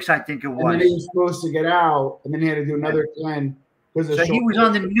 96, I think it was. And then he was supposed to get out, and then he had to do another 10. So he was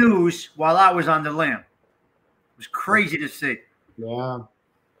on the news while I was on the lam. It was crazy to see. Yeah.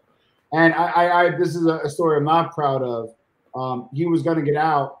 And I this is a story I'm not proud of. He was going to get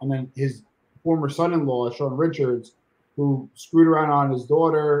out, and then his former son-in-law, Sean Richards, who screwed around on his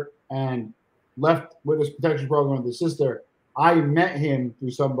daughter and left witness protection program with his sister. I met him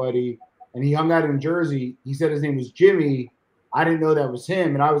through somebody, and he hung out in Jersey. He said his name was Jimmy. I didn't know that was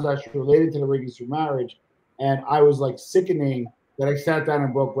him, and I was actually related to the Riggys through marriage. and I was like sickening that I sat down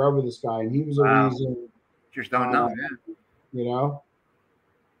and broke bread with this guy, and he was a reason. Just don't know, yeah. You know.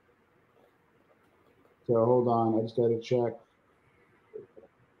 So hold on, I just got to check.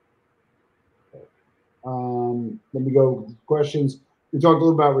 Let me go with questions. We talked a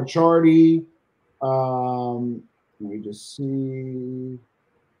little about Ricciardi. Let me just see.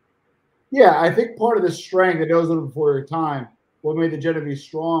 Yeah, I think part of the strength, I know it was a little before your time, what made the Genovese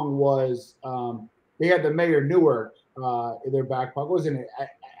strong was they had the mayor Newark in their back pocket. Wasn't it?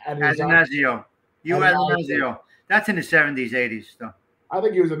 Atanasio. Atanasio. That's in the 70s, 80s stuff. I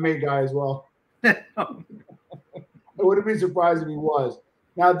think he was a May guy as well. I wouldn't be surprised if he was.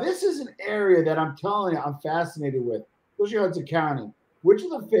 Now, this is an area that I'm telling you I'm fascinated with, especially Hudson County. Which of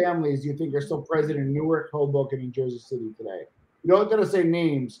the families do you think are still present in Newark, Hoboken, and Jersey City today? You don't got to say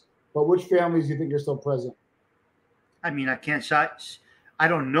names, but which families do you think are still present? I mean, I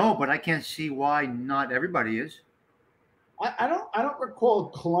don't know, but I can't see why not everybody is. I don't recall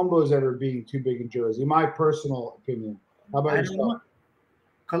Colombo's ever being too big in Jersey, in my personal opinion. How about yourself?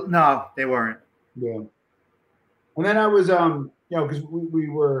 No, they weren't. Yeah. And then I was because we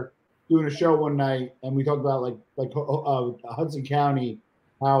were doing a show one night and we talked about like Hudson County,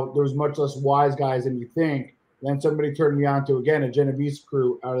 how there was much less wise guys than you think. Then somebody turned me on to again a Genovese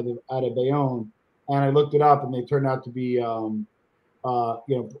crew out of Bayonne, and I looked it up and they turned out to be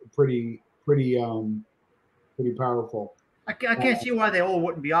pretty powerful. I can't see why they all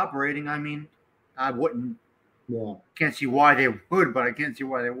wouldn't be operating. I mean, I wouldn't. Yeah. Can't see why they would, but I can't see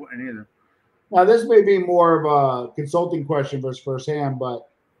why they wouldn't either. Now, this may be more of a consulting question versus firsthand, but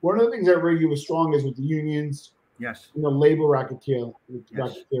one of the things that Riggy was strong is with the unions. Yes. Labor racketeering.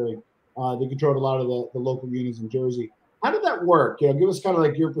 They controlled a lot of the local unions in Jersey. How did that work? Give us kind of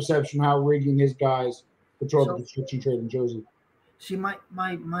like your perception how Riggy and his guys controlled the construction trade in Jersey. See, my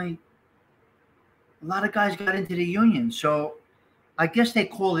a lot of guys got into the union, so I guess they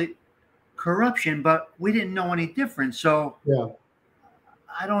called it corruption, but we didn't know any different. So yeah,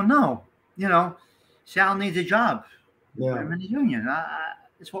 I don't know. Sal needs a job. Yeah, I'm in the union.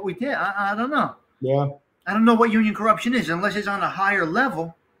 It's what we did. I don't know. Yeah, I don't know what union corruption is unless it's on a higher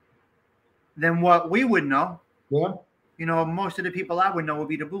level than what we would know. Yeah. Most of the people I would know would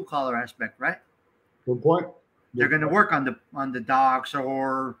be the blue collar aspect, right? Good point. They're going to work on the docks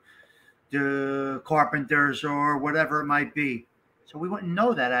or the carpenters or whatever it might be. So we wouldn't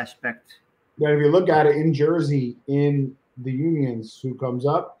know that aspect. But if you look at it in Jersey, in the unions, who comes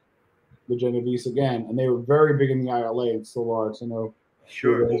up? The Genovese again, and they were very big in the ILA and still are. So I know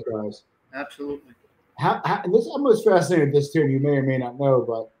sure those guys. Absolutely. And this I'm most fascinated with this too. You may or may not know,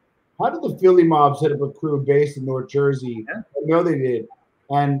 but how did the Philly mob set up a crew based in North Jersey? Yeah. I know they did.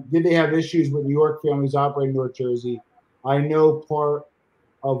 And did they have issues with New York families operating in North Jersey? I know part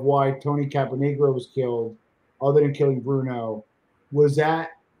of why Tony Caponegro was killed, other than killing Bruno, was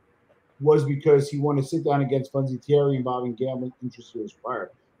because he wanted to sit down against Funzi Thierry involving gambling interests years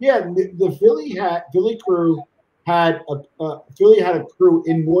prior. Yeah, the Philly crew had a crew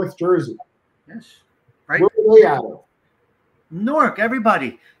in North Jersey. Yes, right. Where were they out of? Newark.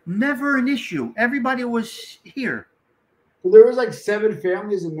 Everybody, never an issue. Everybody was here. So there was like 7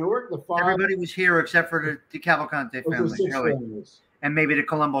 families in Newark. Everybody was here except for the Cavalcante family, 6 families. And maybe the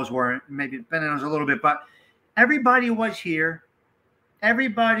Colombos weren't. Maybe Benin was a little bit, but everybody was here.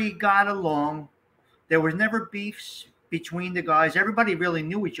 Everybody got along. There was never beefs between the guys. Everybody really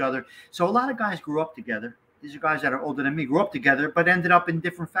knew each other. So a lot of guys grew up together. These are guys that are older than me, grew up together, but ended up in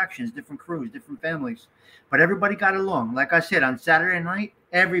different factions, different crews, different families. But everybody got along. Like I said, on Saturday night,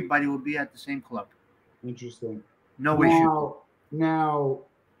 everybody would be at the same club. Interesting. No issue. Now,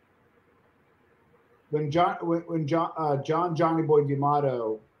 when John Johnny Boy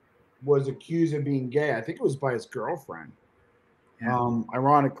D'Amato was accused of being gay, I think it was by his girlfriend. Yeah.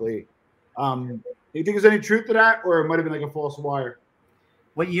 Ironically. Do you think there's any truth to that, or it might have been like a false wire?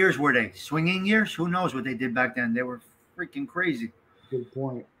 What years were they? Swinging years? Who knows what they did back then? They were freaking crazy. Good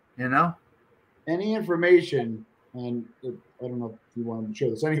point. Any information, and I don't know if you want to share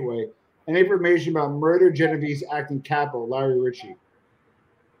this anyway, any information about murder Genovese acting capo, Larry Ritchie?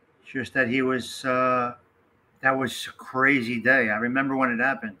 Just that he was, that was a crazy day. I remember when it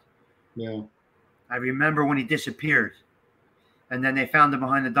happened. Yeah. I remember when he disappeared, and then they found him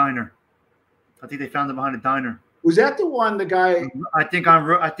behind the diner. I think they found him behind a diner. Was that the one? The guy? I think on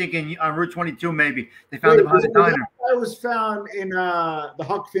Route 22, maybe they found him behind a diner. That was found in the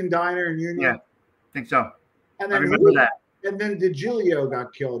Huck Finn Diner in Union. Yeah, I think so. And then I remember that. And then DiGilio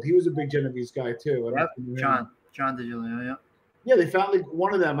got killed. He was a big Genovese guy too. Yep. John DiGilio. Yeah. Yeah, they found like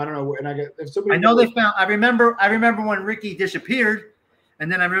one of them. I don't know. And I know they found. I remember when Ricky disappeared,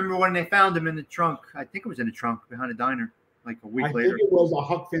 And then I remember when they found him in the trunk. I think it was in the trunk behind a diner, like a week later. I think it was a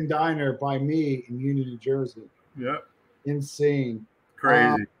Huck Finn diner by me in Union, New Jersey. Yeah. Insane.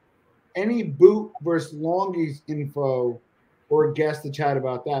 Crazy. Any Boot versus Longies info or guess to chat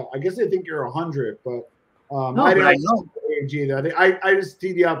about that? I guess they think you're 100, but no, I didn't know age either. I just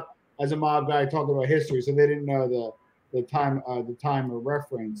teed you up as a mob guy talking about history, so they didn't know the time or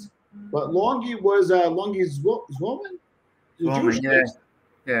reference. But Longie was Longie's woman.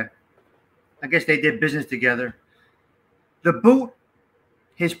 Yeah. I guess they did business together. The Boot,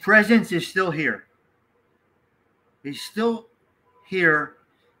 his presence is still here. He's still here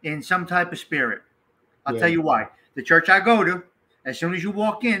in some type of spirit. I'll tell you why. The church I go to, as soon as you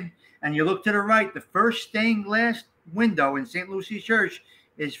walk in and you look to the right, the first stained glass window in St. Lucy's Church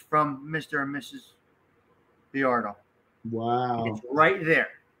is from Mr. and Mrs. Biardo. Wow. It's right there.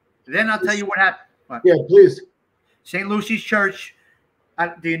 Then I'll tell you what happened. What? Yeah, please. St. Lucy's Church.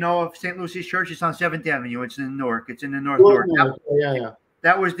 Do you know of St. Lucy's Church? It's on 7th Avenue. It's in Newark. It's in the North. Yeah.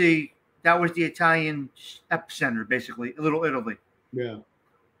 That was the Italian epicenter, basically, Little Italy. Yeah.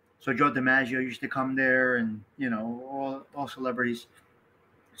 So Joe DiMaggio used to come there, and all celebrities.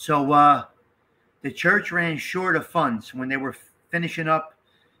 So the church ran short of funds when they were finishing up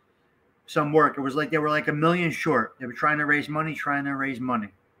some work. It was like they were like $1 million short. They were trying to raise money.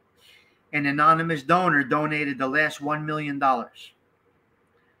 An anonymous donor donated the last $1 million.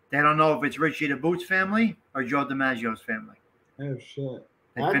 They don't know if it's Richie the Boots family or Joe DiMaggio's family. Oh shit!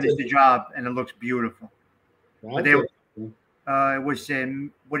 They finished the job, and it looks beautiful. But they it was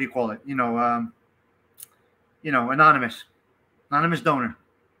what do you call it? Anonymous donor.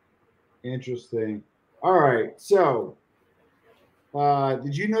 Interesting. All right. So,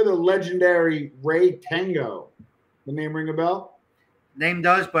 did you know the legendary Ray Tango? The name ring a bell? Name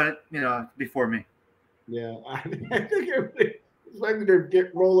does, but before me. Yeah, I think it's like to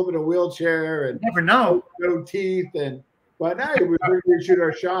roll up in a wheelchair and never know. No teeth, but hey, we shoot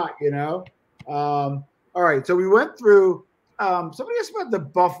our shot. All right. So we went through. Somebody asked about the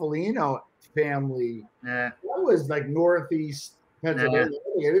Buffalino family. Yeah. That was like Northeast Pennsylvania. I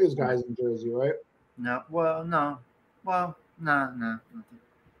think any of those guys in Jersey, right? No. Well, no. Well, no.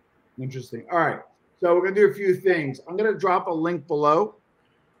 Interesting. All right. So we're going to do a few things. I'm going to drop a link below.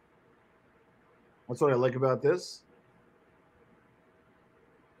 That's what I like about this.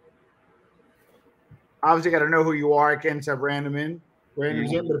 Obviously, got to know who you are. I can't just have randoms in. But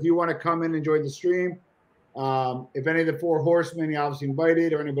if you want to come in and join the stream, if any of the four horsemen you obviously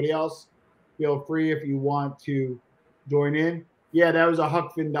invited or anybody else, feel free if you want to join in. Yeah, that was a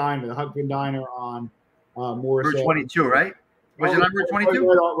Huck Finn diner. The Huck Finn diner on Morris. Route 22, right? Was it on Route 22?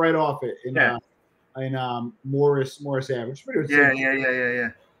 Right off it in Morris Ave. Yeah.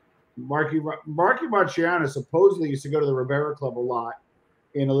 Marky Marciano supposedly used to go to the Rivera Club a lot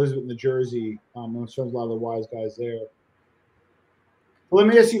in Elizabeth, New Jersey. I'm friends with a lot of the wise guys there. Well,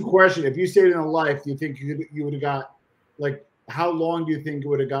 let me ask you a question. If you stayed in a life, do you think you would have got, like, how long do you think it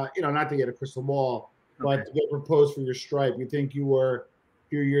would have got, not to get a crystal ball, but to get proposed for your stripe? You think you were a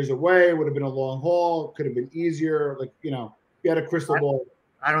few years away, would have been a long haul, could have been easier, like, if you had a crystal ball?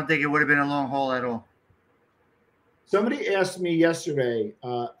 I don't think it would have been a long haul at all. Somebody asked me yesterday,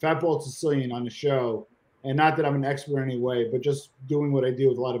 Fatball Sicilian on the show, and not that I'm an expert in any way, but just doing what I do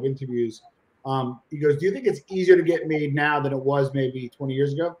with a lot of interviews. He goes, do you think it's easier to get made now than it was maybe 20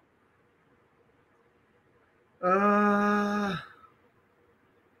 years ago?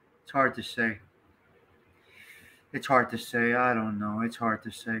 It's hard to say. I don't know. It's hard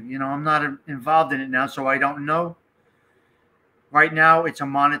to say. I'm not involved in it now, so I don't know. Right now, it's a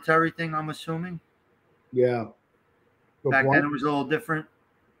monetary thing, I'm assuming. Yeah. Back then, it was a little different.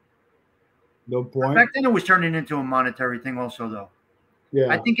 No point. Back then, it was turning into a monetary thing also, though. Yeah.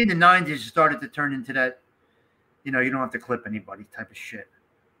 I think in the 90s, it started to turn into that, you don't have to clip anybody type of shit.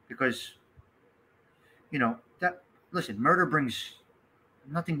 Because, listen, murder brings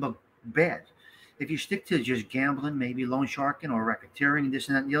nothing but bad. If you stick to just gambling, maybe loan sharking or racketeering, this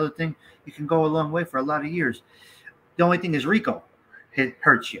and that and the other thing, you can go a long way for a lot of years. The only thing is RICO. It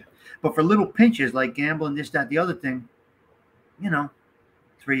hurts you. But for little pinches like gambling, this, that, the other thing,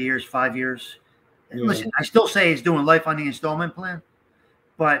 3 years, 5 years. Yeah. Listen, I still say it's doing life on the installment plan,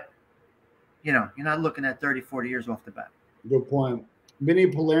 but, you're not looking at 30, 40 years off the bat. Good point. Vinny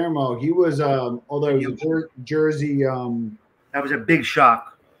Palermo, he was, although he was a Jersey. That was a big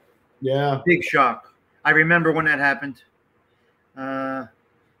shock. Yeah. Big shock. I remember when that happened.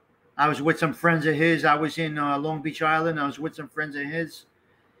 I was with some friends of his. I was in Long Beach Island. I was with some friends of his.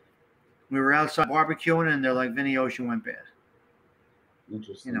 We were outside barbecuing, and they're like, Vinny Ocean went bad.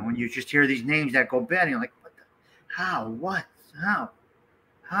 Interesting. When you just hear these names that go bad, and you're like, what the, how, what, how?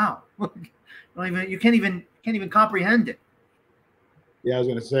 How? You can't even comprehend it. Yeah, I was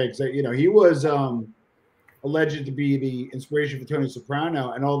gonna say, because he was alleged to be the inspiration for Tony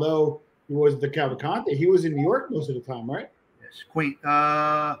Soprano, and although he was the Cavalcante, he was in New York most of the time, right? Yes,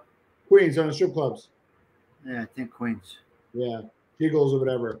 Queens on the strip clubs. Yeah, I think Queens. Yeah, Giggles or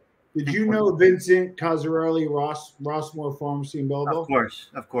whatever. Did you know Vincent Cazarelli, Rossmore Pharmacy in Belleville?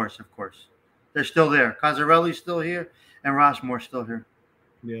 Of course. They're still there. Cazarelli's still here, and Rossmore's still here.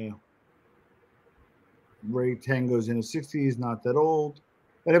 Yeah. Ray Tango's in his 60s, not that old.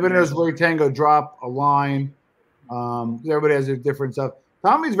 Anybody knows Ray Tango drop a line? Everybody has their different stuff.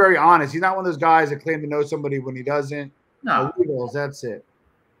 Tommy's very honest. He's not one of those guys that claim to know somebody when he doesn't. No. Wiggles, that's it.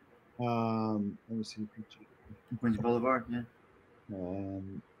 Let me see. Queens Boulevard, yeah.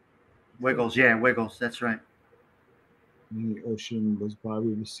 Wiggles, that's right. The Ocean was Bobby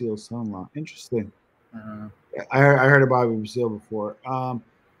Basile's son-in-law. Interesting. I heard of Bobby Basile before.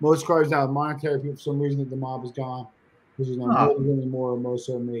 Most cars now have monetary people for some reason that the mob is gone. Because there's no movies anymore. Most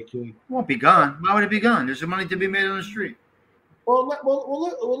are making. It won't be gone. Why would it be gone? There's some money to be made on the street. Well,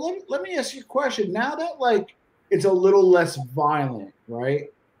 let me ask you a question. Now that it's a little less violent,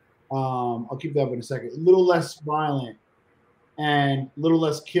 right? I'll keep that up in a second. A little less violent and a little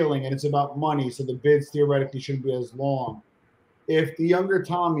less killing, and it's about money, so the bids theoretically shouldn't be as long. If the younger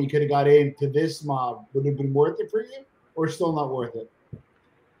Tommy could have got into this mob, would it have been worth it for you, or still not worth it?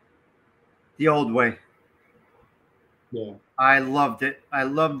 The old way. Yeah. I loved it. I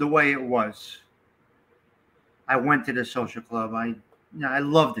loved the way it was. I went to the social club. I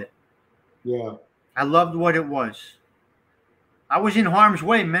loved it. Yeah. I loved what it was. I was in harm's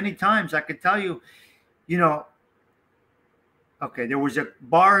way many times. I could tell you, okay, there was a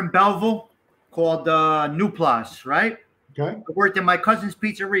bar in Belleville called New Place, right? Okay. I worked in my cousin's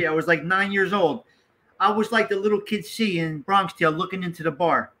pizzeria. I was like 9 years old. I was like the little kid C in Bronx Tale looking into the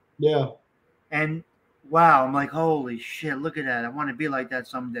bar. Yeah. And wow, I'm like, holy shit, look at that. I want to be like that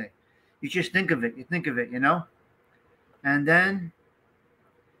someday. You just think of it.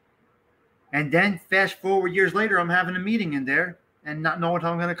 And then fast forward years later, I'm having a meeting in there and not knowing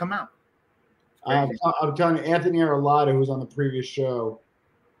how I'm going to come out. I'm telling you, Anthony Arlotta, who was on the previous show,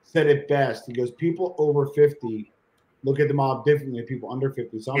 said it best. He goes, people over 50 look at the mob differently than people under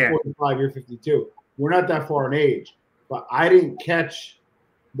 50. So I'm 45, you're 52. We're not that far in age. But I didn't catch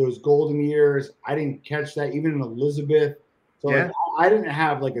those golden years. I didn't catch that even in Elizabeth. So I didn't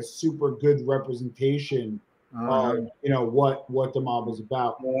have a super good representation of what the mob was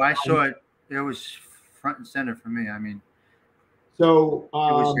about. Well, I saw it. It was front and center for me. I mean, so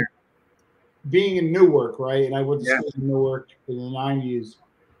being in Newark, right? And I went to school in Newark in the 90s.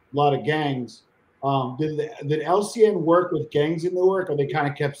 A lot of gangs. Did LCN work with gangs in Newark, or they kind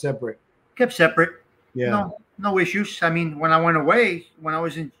of kept separate? Kept separate. Yeah. No issues. I mean, when I went away, when I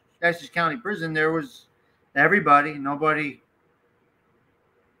was in Essex County Prison, there was everybody. Nobody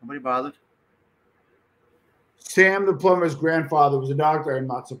bothered. Sam the plumber's grandfather was a doctor. I'm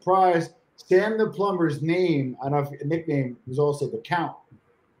not surprised. Sam the plumber's name, I don't know if nickname, was also the Count.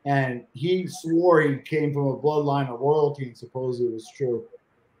 And he swore he came from a bloodline of royalty, and supposedly it was true.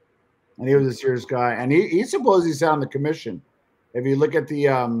 And he was a serious guy. And he supposedly sat on the commission. If you look at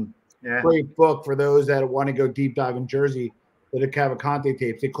the great book for those that want to go deep dive in Jersey, the Cavalcante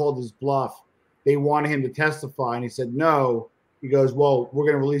tapes, they called his bluff. They wanted him to testify, and he said no. He goes, well, we're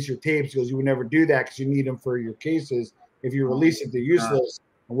going to release your tapes. He goes, you would never do that because you need them for your cases. If you release it, they're useless.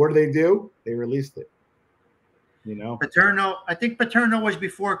 And what do? They released it. Paterno, I think Paterno was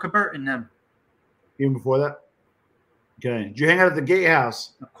before Cabert and them. Even before that? Okay. Did you hang out at the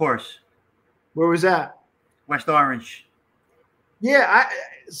Gatehouse? Of course. Where was that? West Orange. Yeah.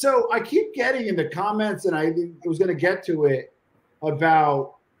 So I keep getting in the comments, and I was going to get to it,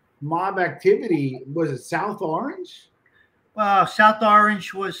 about mob activity. Was it South Orange? Well, South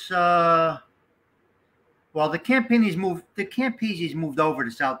Orange was the Campeses moved over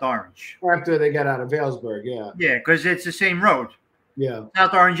to South Orange after they got out of Vailsburg. Yeah, because it's the same road. Yeah,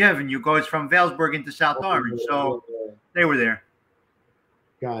 South Orange Avenue goes from Vailsburg into South Orange, so they were there.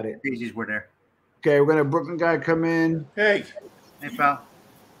 Got it. Campeses were there. Okay, we're gonna have Brooklyn guy come in. Hey, pal.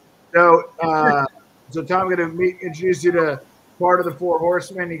 So Tom, I'm gonna introduce you to part of the Four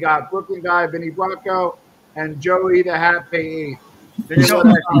Horsemen. You got Brooklyn guy, Vinny Bracco, and Joey the Hat Pay. Good show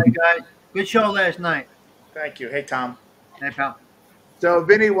last night, guys. Good show last night. Thank you. Hey, Tom. Hey, pal. So,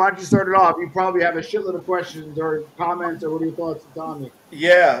 Vinny, why don't you start it off? You probably have a shitload of questions or comments, or what are your thoughts on Tommy?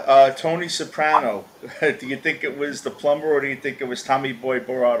 Yeah, Tony Soprano. Do you think it was the plumber, or do you think it was Tommy Boy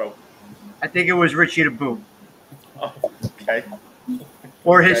Borato? I think it was Richie the Boot. Oh, okay.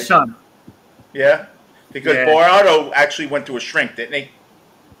 Or his son. Yeah, because Borato actually went to a shrink, didn't he?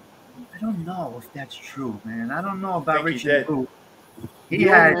 don't know if that's true, man. I don't know about think he Richie did. the Boot. He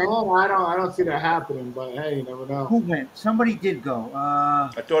Yeah, had man, I don't see that happening, but hey, you never know. who went? Somebody did go.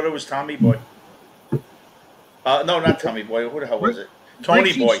 I thought it was Tommy Boy. No, not Tommy Boy. Who the hell was it? Tony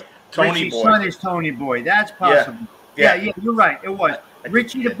Richie's- Boy. Tony Richie's Boy. son is Tony Boy. That's possible. Yeah, you're right. It was. I think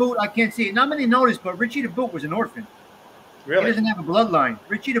Richie he the did. Boot, I can't see it. Not many noticed, but Richie the Boot was an orphan. He Really? doesn't have a bloodline.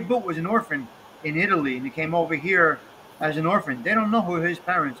 Richie the Boot was an orphan in Italy, and he came over here as an orphan. They don't know who his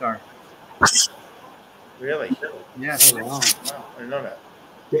parents are. Really? Yes. Oh, wow. Wow, I didn't know that.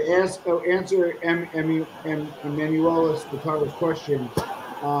 To answer Emanuelis Spatara's question,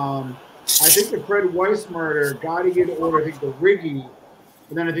 I think the Fred Weiss murder, Gotti gave the order, I think the Riggy,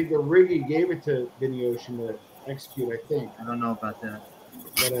 and then I think the Riggy gave it to Vinny Ocean to execute, I think. I don't know about that.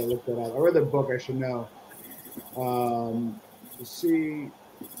 Gotta look that up. I read the book, I should know. Let's see.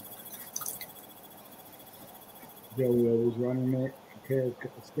 Joey was running it. Okay,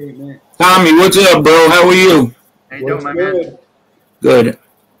 statement. Tommy, what's up, bro? How are you? How you doing, What's my man? good? Good.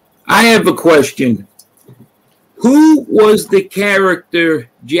 I have a question. Who was the character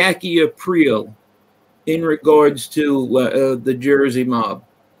Jackie Aprile in regards to the Jersey Mob?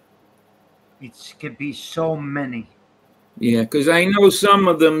 It could be so many. Yeah, because I know some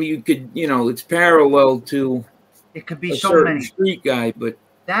of them you could, it's parallel to It could be a so certain many. street guy, but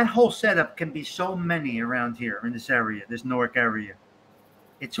That whole setup can be so many around here in this area, this Newark area.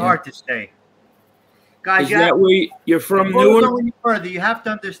 It's hard to say. Guys, is that where you're from, before we Newark? go any further, you have to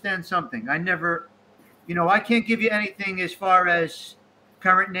understand something. I can't give you anything as far as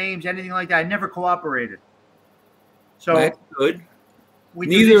current names, anything like that. I never cooperated. So That's good. we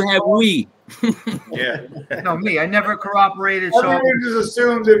do Neither this- have we. Yeah. No, me. I never cooperated. So Everyone just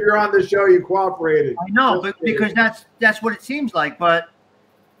assumes if you're on the show, you cooperated. I know, but because that's what it seems like. But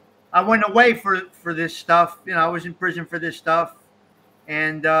I went away for this stuff. I was in prison for this stuff,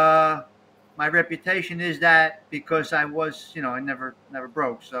 and my reputation is that because I was, I never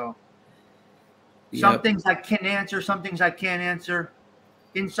broke. So some Yep. things I can answer, some things I can't answer.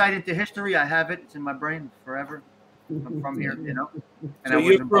 Insight into history, I have it. It's in my brain forever. I'm from here, And So I was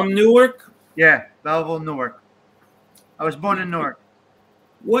you're in from Newark? Yeah, Belleville, Newark. I was born in Newark.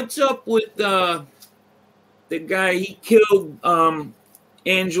 What's up with the guy he killed,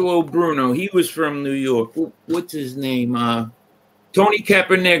 Angelo Bruno? He was from New York. What's his name? Tony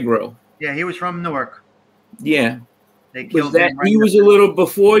Caponegro. Yeah, he was from Newark. Yeah. They Was killed that him. Right he was a little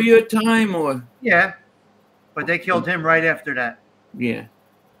before your time, or Yeah, but they killed him right after that. yeah?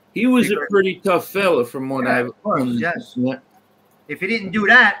 He was a pretty tough fella, from what Yeah, I've of course, yes. Yeah. If he didn't do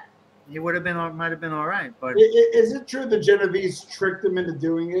that, he might have been all right. But Is it true the Genovese tricked him into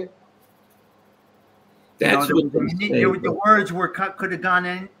doing it? That's what they say. the words could have gone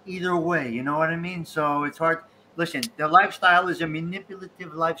in either way. You know what I mean? So it's hard. Listen, the lifestyle is a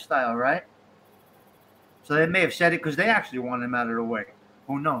manipulative lifestyle, right? So they may have said it because they actually wanted him out of the way.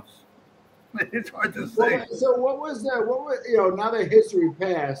 Who knows? It's hard to say. So what was that? What was now that history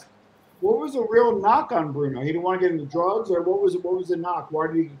passed? What was the real knock on Bruno? He didn't want to get into drugs, or what was it? What was the knock? Why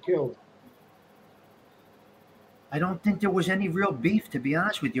did he get killed? I don't think there was any real beef, to be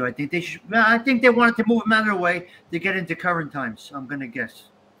honest with you. I think they wanted to move him out of the way to get into current times. I'm gonna guess.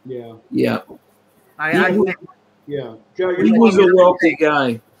 Yeah, Yeah, I think, yeah. Joe, he was a wealthy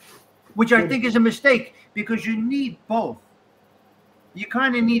guy. which I think is a mistake because you need both. You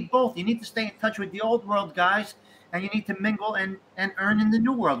kind of need both. You need to stay in touch with the old world guys, and you need to mingle and earn in the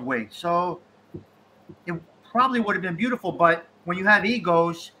new world way. So it probably would have been beautiful, but when you have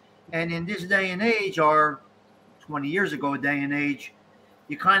egos, and in this day and age, or 20 years ago day and age,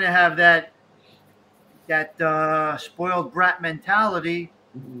 you kind of have that spoiled brat mentality.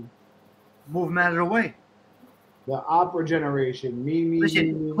 Move them out of the way. The opera generation.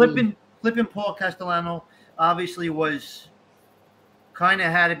 Listen, Clipping Paul Castellano obviously was kind of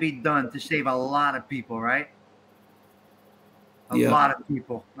had to be done to save a lot of people, right? A lot of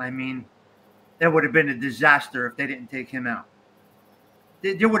people. I mean, that would have been a disaster if they didn't take him out.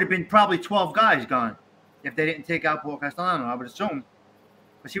 There would have been probably 12 guys gone if they didn't take out Paul Castellano, I would assume.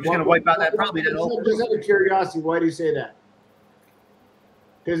 Because he was going to wipe out that whole. Just out of curiosity, why do you say that?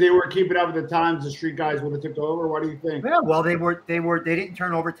 Because they were keeping up with the times. The street guys would have took over. What do you think? Yeah, well, they didn't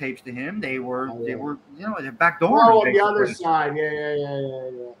turn over tapes to him. They were they're backdoor. Oh, on the other side.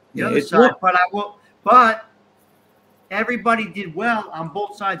 Yeah. The other side. But everybody did well on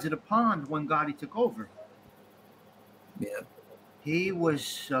both sides of the pond when Gotti took over. Yeah. He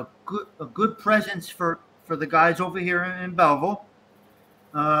was a good presence for the guys over here in Belleville.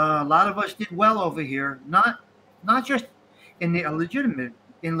 A lot of us did well over here, not just in the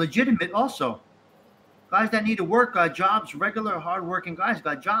legitimate also. Guys that need to work got jobs, regular hardworking guys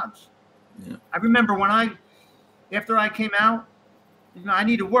got jobs. Yeah. I remember after I came out, I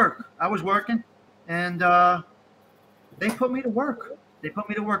needed work. I was working, and they put me to work. They put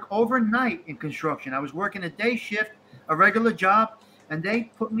me to work overnight in construction. I was working a day shift, a regular job, and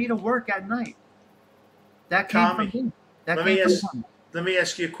they put me to work at night. That came Tommy, from me. That let came me from ask. them. Let me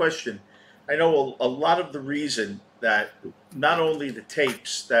ask you a question. I know a lot of the reason that not only the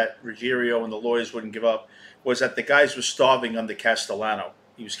tapes that Ruggiero and the lawyers wouldn't give up was that the guys were starving under Castellano.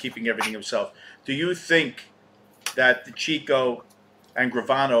 He was keeping everything himself. Do you think that the Chico and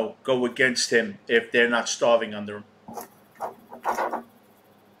Gravano go against him if they're not starving under him?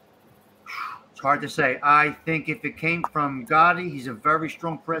 It's hard to say. I think if it came from Gotti, he's a very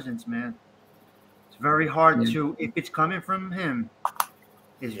strong presence, man. It's very hard to, if it's coming from him,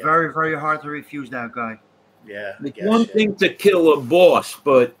 it's very, very hard to refuse that guy. Yeah. It's one thing to kill a boss,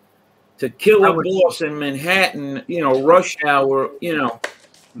 but to kill a boss in Manhattan, rush hour, you know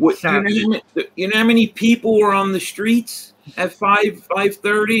how many people were on the streets at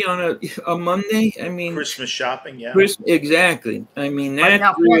 5:30 on a Monday? I mean, Christmas shopping, yeah. Exactly. I mean,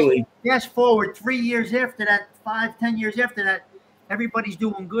 that's really. Fast forward 3 years after that, 5-10 years after that, everybody's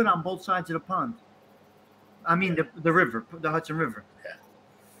doing good on both sides of the pond. I mean, the river, the Hudson River. Yeah.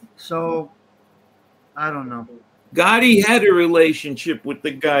 So, I don't know. Gotti had a relationship with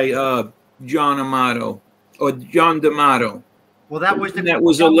the guy, John D'Amato, or John D'Amato. Well, that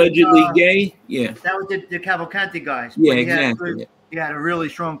was allegedly gay. Yeah. That was the Cavalcanti guys. Yeah, exactly. He had a really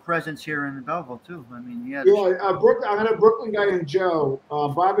strong presence here in Belleville too. I mean, he had. Brooklyn. I had a Brooklyn guy named Joe.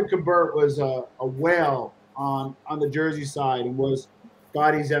 Bobby Cabert was a whale on the Jersey side and was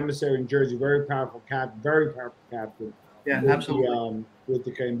Gotti's emissary in Jersey. Very powerful captain. Yeah, with absolutely. With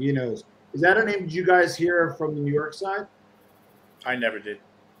the Cambinos. Is that a name? Did you guys hear from the New York side? I never did.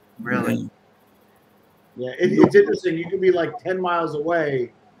 Really? Yeah, it's interesting. You could be like 10 miles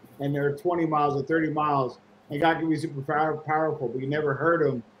away, and they're 20 miles or 30 miles, and God can be super powerful, but you never heard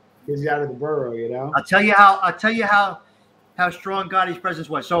him because he's out of the borough. I'll tell you how strong Gotti's presence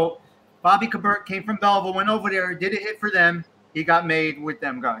was. So, Bobby Cabert came from Belleville, went over there, did a hit for them. He got made with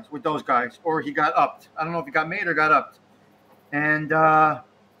those guys, or he got upped. I don't know if he got made or got upped. And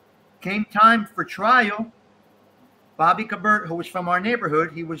came time for trial. Bobby Cabert, who was from our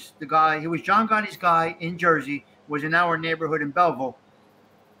neighborhood, he was John Gotti's guy in Jersey, was in our neighborhood in Belleville.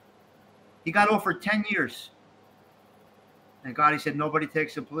 He got offered 10 years. And Gotti said nobody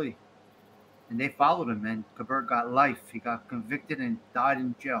takes a plea. And they followed him, and Cabert got life. He got convicted and died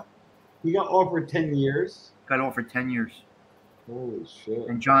in jail. He got offered 10 years? Got offered 10 years. Holy shit.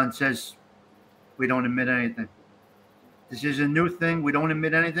 And John says, we don't admit anything. This is a new thing. We don't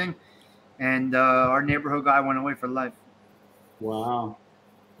admit anything. And our neighborhood guy went away for life. Wow.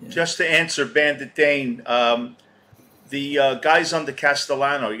 Yeah. Just to answer Bandit Dane, the guys under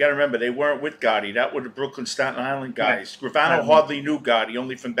Castellano, you got to remember, they weren't with Gotti. That were the Brooklyn, Staten Island guys. Right. Gravano hardly knew Gotti,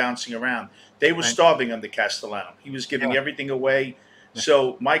 only from bouncing around. They were starving under Castellano. He was giving everything away. Yeah.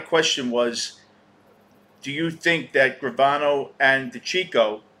 So my question was, do you think that Gravano and the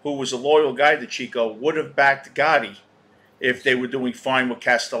Chico, who was a loyal guy to Chico, would have backed Gotti if they were doing fine with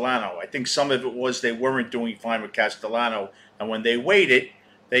Castellano? I think some of it was they weren't doing fine with Castellano, and when they waited,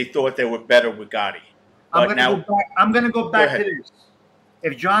 they thought they were better with Gotti. I'm going to go back to this.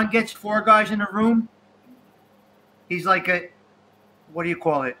 If John gets 4 guys in a room, he's like what do you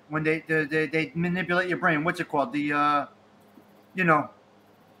call it? When they manipulate your brain. What's it called?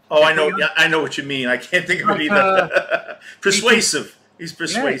 Oh, I know. Yeah, I know what you mean. I can't think of it either. Persuasive. He's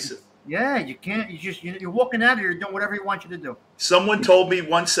persuasive. Yeah, you can't. You're walking out of here doing whatever he wants you to do. Someone told me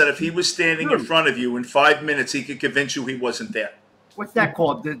once that if he was standing in front of you in 5 minutes, he could convince you he wasn't there. What's that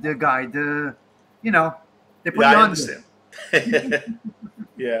called? The guy. They put you on. I understand.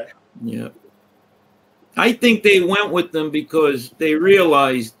 Yeah. Yeah. I think they went with them because they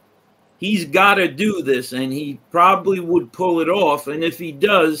realized he's got to do this, and he probably would pull it off. And if he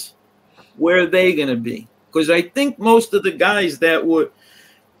does, where are they going to be? Because I think most of the guys that were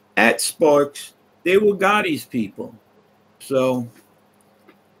at Sparks, they were Gotti's people. So,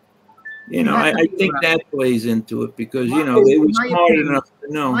 I think that plays into it because, they were smart enough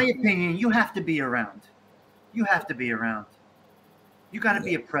to know. In my opinion, you have to be around. You have to be around. You got to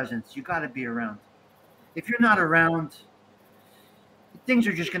be a presence. You got to be around. If you're not around, things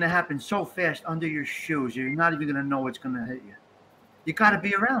are just going to happen so fast under your shoes. You're not even going to know what's going to hit you. You got to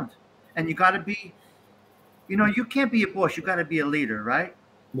be around. And you got to be, you can't be a boss. You got to be a leader, right?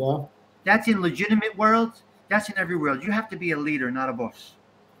 Yeah. That's in legitimate worlds. That's in every world. You have to be a leader, not a boss.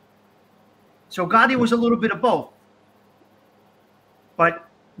 So Gotti was a little bit of both. But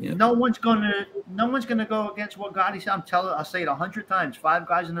no one's gonna go against what Gotti said. I'll say it 100 times. 5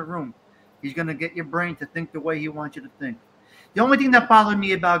 guys in the room. He's going to get your brain to think the way he wants you to think. The only thing that bothered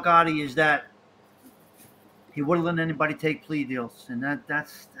me about Gotti is that he wouldn't let anybody take plea deals, and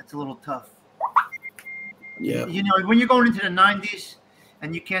that's a little tough. Yeah. You know, when you're going into the 90s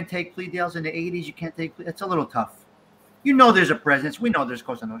and you can't take plea deals, in the 80s you can't take plea, it's a little tough. You know there's a presence. We know there's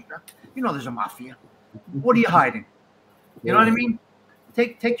Cosa Nostra. You know there's a mafia. What are you hiding? You know what I mean?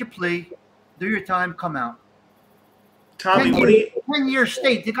 Take your plea, do your time, come out. Tommy, 10 years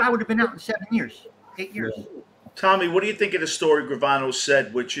state, the guy would have been out in 7 years, 8 years. Tommy, what do you think of the story Gravano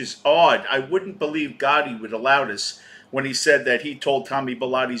said, which is odd? I wouldn't believe Gotti would allow this when he said that he told Tommy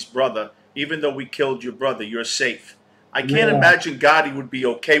Biglotti's brother, even though we killed your brother, you're safe. I can't imagine Gotti would be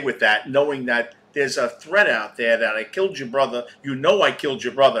okay with that, knowing that there's a threat out there that I killed your brother. You know I killed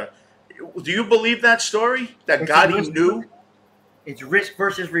your brother. Do you believe that story? That Gotti knew? It's risk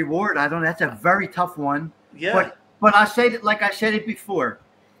versus reward. I don't know. That's a very tough one. Yeah. But I say it like I said it before.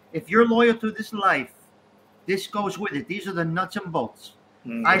 If you're loyal to this life, this goes with it. These are the nuts and bolts.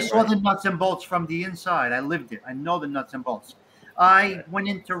 I saw the nuts and bolts from the inside. I lived it. I know the nuts and bolts. I went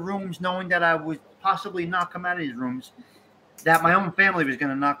into rooms knowing that I would possibly not come out of these rooms, that my own family was going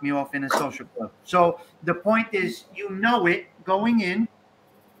to knock me off in a social club. So the point is, you know it going in.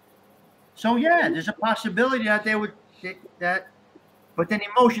 So, yeah, there's a possibility that they would that. But then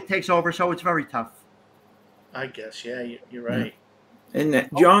emotion takes over, so it's very tough. I guess, yeah, you're right. And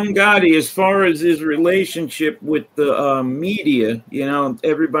John Gotti, as far as his relationship with the media, you know,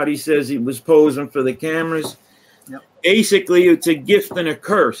 everybody says he was posing for the cameras. Yep. Basically, it's a gift and a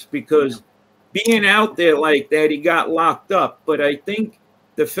curse because being out there like that, he got locked up. But I think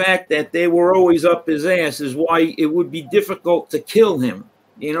the fact that they were always up his ass is why it would be difficult to kill him,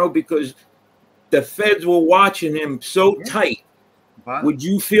 you know, because the feds were watching him so tight. Wow. Would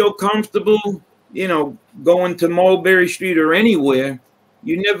you feel comfortable, you know, going to Mulberry Street or anywhere?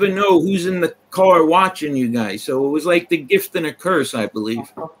 You never know who's in the car watching you guys. So it was like the gift and a curse, I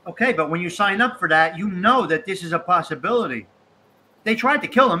believe. Okay, but when you sign up for that, you know that this is a possibility. They tried to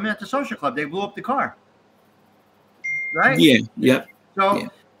kill him at the social club. They blew up the car. Right? Yeah. So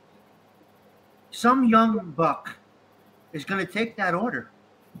some young buck is going to take that order.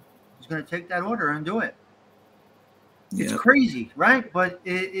 He's going to take that order and do it. It's crazy, right? But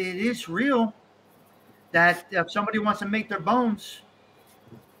it is real that if somebody wants to make their bones,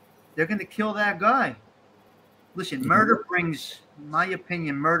 they're going to kill that guy. Listen, murder brings, in my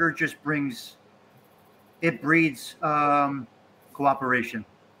opinion, murder just brings, it breeds cooperation.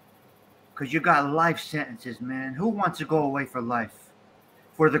 Because you got life sentences, man. Who wants to go away for life?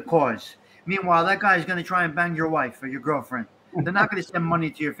 For the cause. Meanwhile, that guy is going to try and bang your wife or your girlfriend. They're not going to send money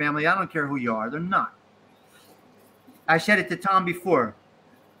to your family. I don't care who you are. They're not. I said it to Tom before.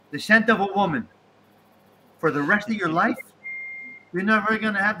 The scent of a woman for the rest of your life. You're never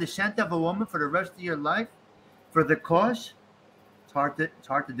going to have the scent of a woman for the rest of your life for the cause. It's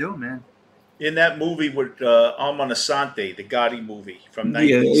hard to do, man. In that movie with Armand Assante, the Gotti movie from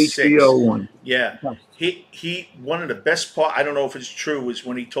 1996. The HBO one. Yeah. He one of the best part, I don't know if it's true, is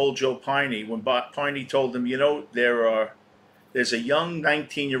when he told Joe Piney, when Piney told him, you know, there's a young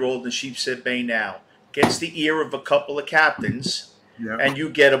 19-year-old in Sheepshead Bay now, gets the ear of a couple of captains, and you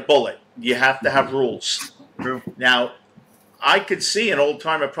get a bullet. You have to have rules. True. Now, I could see an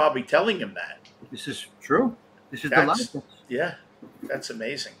old-timer probably telling him that. This is true. This is the life. Yeah, that's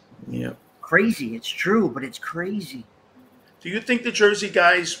amazing. Yeah. Crazy. It's true, but it's crazy. Do you think the Jersey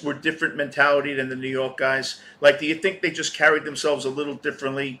guys were different mentality than the New York guys? Like, do you think they just carried themselves a little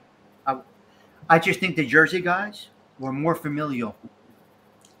differently? I just think the Jersey guys were more familial.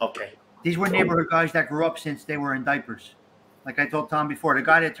 Okay. These were neighborhood guys that grew up since they were in diapers. Like I told Tom before, the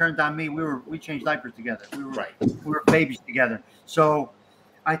guy that turned on me, we changed diapers together. We were babies together. So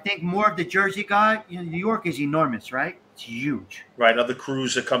I think more of the Jersey guy, you know, New York is enormous, right? It's huge. Right. Other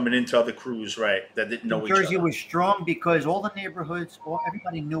crews are coming into other crews, right? That didn't know each other. Jersey was strong because all the neighborhoods,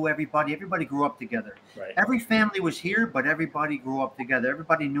 everybody knew everybody. Everybody grew up together. Right. Every family was here, but everybody grew up together.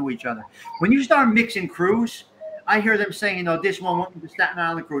 Everybody knew each other. When you start mixing crews, I hear them saying, you know, this one went with the Staten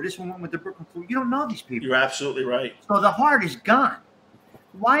Island crew, this one went with the Brooklyn crew. You don't know these people. You're absolutely right. So the heart is gone.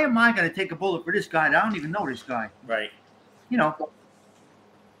 Why am I going to take a bullet for this guy? I don't even know this guy. Right. You know,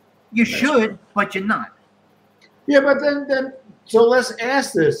 you should, but you're not. Yeah, but then so let's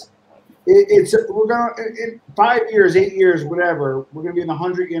ask this. We're gonna in 5 years, 8 years, whatever. We're gonna be in the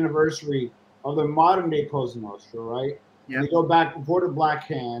 100th anniversary of the modern day Cosa Nostra, right? Yeah. They go back before the Black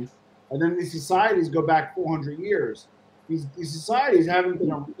Hand, and then these societies go back 400 years. These societies haven't been,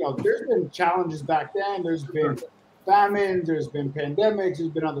 you know, there's been challenges back then. There's been famines, there's been pandemics, there's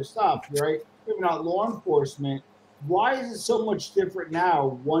been other stuff, right? Even out law enforcement. why is it so much different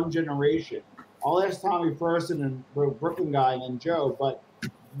now, one generation? I'll ask Tommy first and then Brooklyn guy and then Joe, but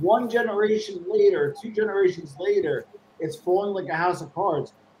one generation later, 2 generations later, it's falling like a house of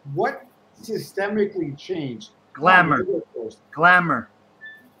cards. What systemically changed? Glamour. Glamour.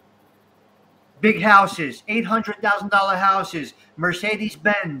 Big houses, $800,000 houses,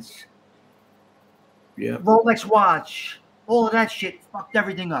 Mercedes-Benz, Yeah. Rolex watch, all of that shit fucked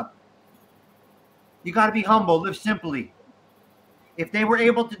everything up. You got to be humble, live simply. If they were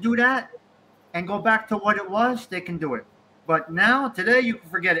able to do that and go back to what it was, they can do it. But now, today, you can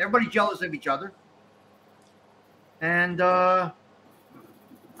forget it. Everybody's jealous of each other. And I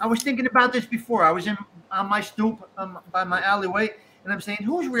was thinking about this before. I was on my stoop by my alleyway, and I'm saying,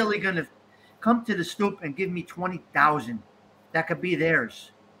 who's really going to come to the stoop and give me $20,000 that could be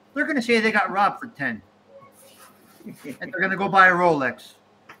theirs? They're going to say they got robbed for 10. And they're going to go buy a Rolex.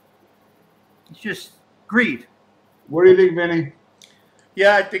 It's just greed. What do you think, Vinny?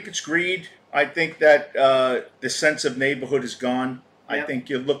 Yeah, I think it's greed. I think that the sense of neighborhood is gone. I think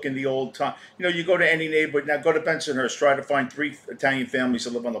you look in the old time. You know, you go to any neighborhood now. Go to Bensonhurst. Try to find 3 Italian families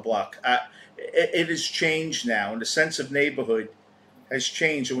that live on the block. It has changed now, and the sense of neighborhood has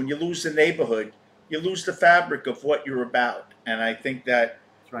changed. And when you lose the neighborhood, you lose the fabric of what you're about. And I think that,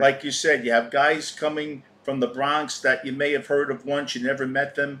 Right. like you said, you have guys coming from the Bronx that you may have heard of once. You never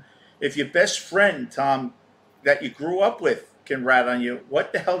met them. If your best friend, Tom, that you grew up with can rat on you,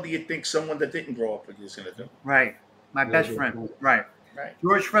 what the hell do you think someone that didn't grow up with you is going to do? Right. My best friend. Right. Right.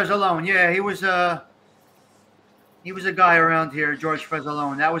 George Frezzolone. Yeah, he was a guy around here, George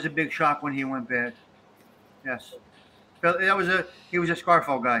Frezzolone. That was a big shock when he went bad. Yes. He was a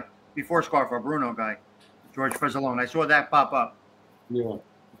Scarfo guy. Before Scarfo, Bruno guy. George Frezzolone. I saw that pop up. Yeah.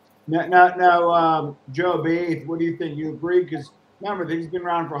 Now, Joe B, what do you think? You agree? Because remember, things have been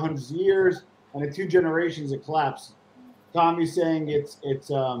around for hundreds of years, and in 2 generations it collapsed. Tommy's saying it's you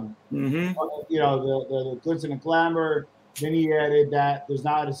know, the glitz and the glamour. Then he added that there's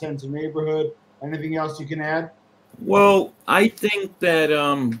not a sense of neighborhood. Anything else you can add? Well, I think that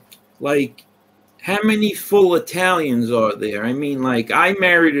like, how many full Italians are there? I mean, like, I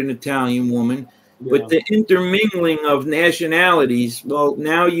married an Italian woman, but the intermingling of nationalities, well,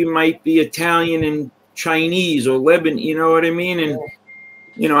 now you might be Italian and Chinese or Lebanon, you know what I mean? And,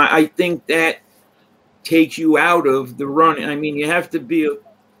 you know, I think that takes you out of the run. I mean, you have to be a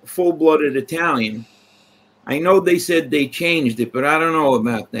full-blooded Italian. I know they said they changed it, but I don't know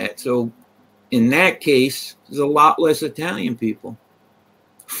about that. So in that case, there's a lot less Italian people.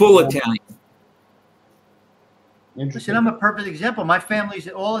 Full Italian. Listen, I'm a perfect example. My family's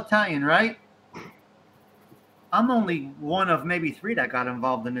all Italian, right? I'm only one of maybe 3 that got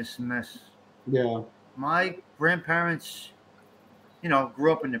involved in this mess. Yeah. My grandparents, you know,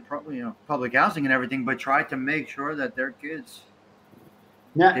 grew up in the public housing and everything, but tried to make sure that their kids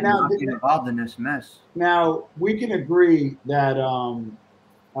did not get involved in this mess. Now we can agree that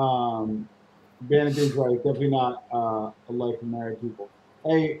Bannigan's right. Definitely not a life of married people.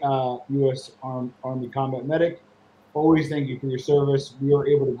 Hey, U.S. Army Combat Medic, always thank you for your service. We are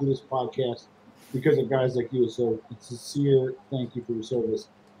able to do this podcast because of guys like you. So it's sincere thank you for your service.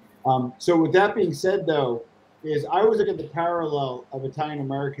 So with that being said, though, is I always look at the parallel of Italian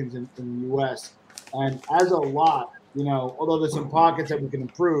Americans in the U.S. and as a lot, you know, although there's some pockets that we can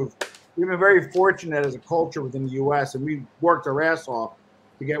improve, we've been very fortunate as a culture within the U.S. and we worked our ass off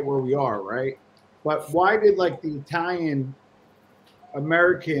to get where we are, right? But why did like the Italian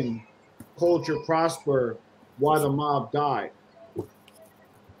American culture prosper while the mob died?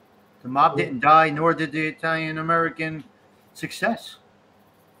 The mob didn't die, nor did the Italian American success.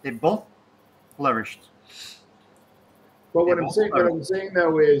 They both flourished. But what I'm saying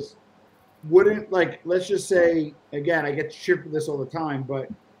though is, wouldn't, like, let's just say, again, I get shit for this all the time, but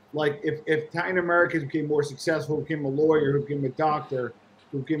like if Italian Americans became more successful, became a lawyer, who became a doctor,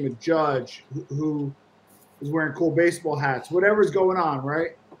 who became a judge, who is wearing cool baseball hats, whatever's going on,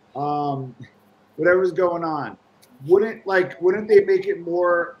 right? Whatever's going on, wouldn't they make it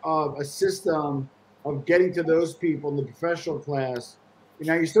more of a system of getting to those people in the professional class? You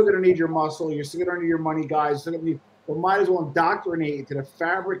know, you're still going to need your muscle, you're still going to need your money, guys. But might as well indoctrinate into the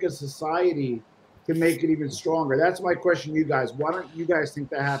fabric of society to make it even stronger. That's my question to you guys. Why don't you guys think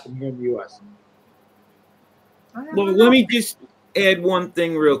that happened here in the U.S.? Well, let me just add one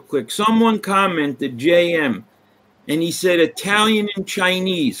thing real quick. Someone commented, JM, and he said Italian and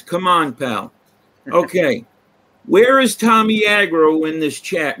Chinese. Come on, pal. Okay. Where is Tommy Agro in this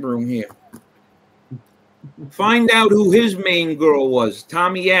chat room here? Find out who his main girl was.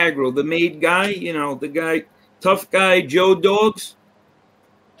 Tommy Agro, the maid guy, you know, the guy, tough guy, Joe Dogs.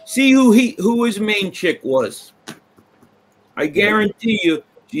 See who his main chick was. I guarantee you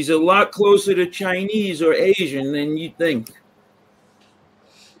she's a lot closer to Chinese or Asian than you think.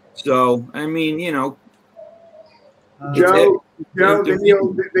 So, I mean, you know. Joe, Vinny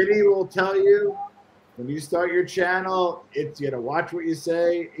will tell you when you start your channel, it's, you know, watch what you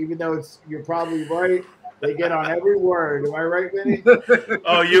say, even though you're probably right. They get on every word. Am I right, Vinny?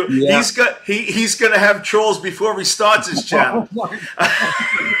 Oh, he's gonna have trolls before he starts his channel.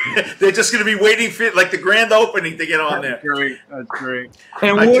 They're just gonna be waiting for like the grand opening to get on there. That's great.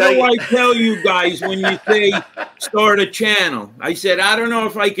 And what do I tell you guys when you say start a channel? I said I don't know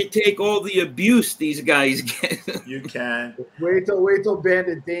if I could take all the abuse these guys get. You can. Wait till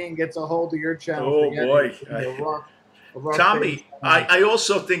Bandit Dane gets a hold of your channel. Oh boy. Tommy, I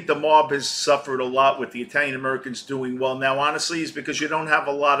also think the mob has suffered a lot with the Italian Americans doing well now. Honestly, is because you don't have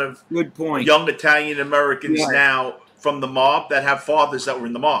a lot of young Italian Americans now from the mob that have fathers that were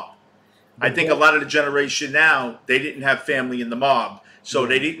in the mob. I think a lot of the generation now, they didn't have family in the mob. So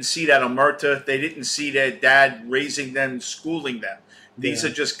they didn't see that omerta. They didn't see their dad raising them, schooling them. These are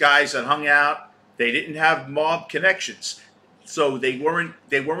just guys that hung out. They didn't have mob connections. So they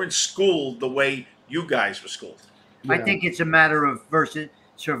weren't schooled the way you guys were schooled. I think it's a matter of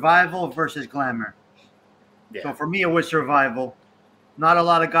survival versus glamour. Yeah. So for me, it was survival. Not a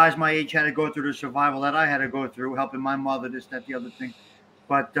lot of guys my age had to go through the survival that I had to go through, helping my mother, this, that, the other thing.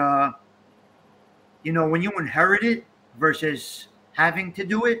 But, you know, when you inherit it versus having to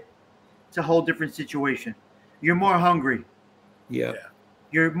do it, it's a whole different situation. You're more hungry. Yeah.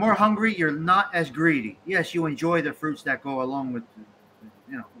 You're more hungry. You're not as greedy. Yes, you enjoy the fruits that go along with,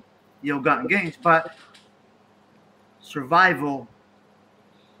 you know, the ill-gotten gains, but survival,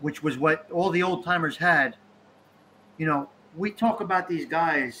 which was what all the old timers had. You know, we talk about these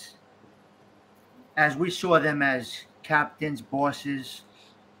guys as we saw them as captains, bosses,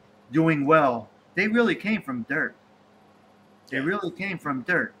 doing well. They really came from dirt. They really came from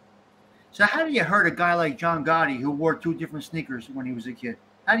dirt. So how do you hurt a guy like John Gotti who wore 2 different sneakers when he was a kid?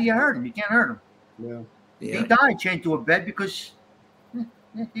 How do you hurt him? You can't hurt him. Yeah. He died chained to a bed because,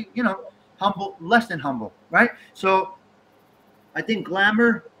 you know, humble, less than humble, right? So I think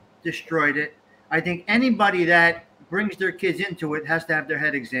glamour destroyed it. I think anybody that brings their kids into it has to have their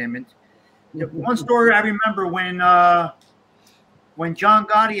head examined. One story I remember when John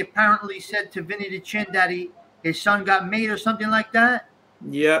Gotti apparently said to Vinny the Chin that his son got made or something like that.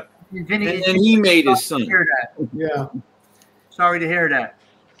 Yep. And he made his son. Yeah. Sorry to hear that.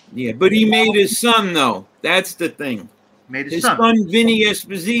 Yeah, but he made his son though. That's the thing. Made his son Vinny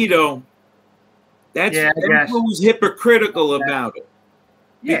Esposito. That's what was hypocritical about it.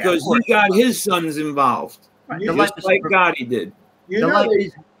 Because he got his sons involved. Right. Just like Gotti did.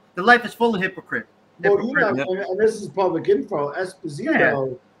 The life is full of hypocrite. Well, and this is public info.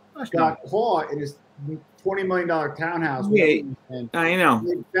 Esposito got caught in his $20 million townhouse. Yeah, I know.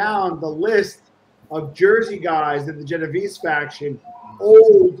 They found the list of Jersey guys in the Genovese faction,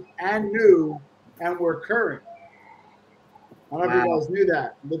 old and new, and were current. I don't know if you guys knew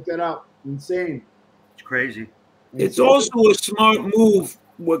that. Look that up. Insane. It's crazy. It's also a smart move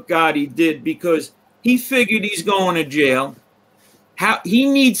what Gotti did because he figured he's going to jail. He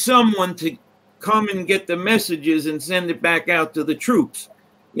needs someone to come and get the messages and send it back out to the troops.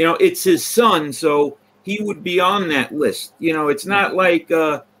 You know, it's his son, so he would be on that list. You know, it's not like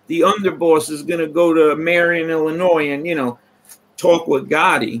the underboss is going to go to Marion, Illinois and, you know, talk with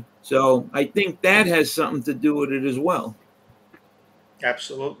Gotti. So I think that has something to do with it as well.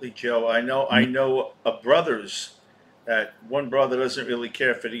 Absolutely, Joe. I know of brothers that one brother doesn't really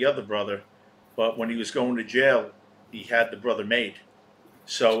care for the other brother, but when he was going to jail, he had the brother made.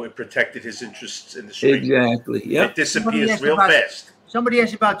 So it protected his interests in the street. Exactly. Yeah. It disappears real fast. Somebody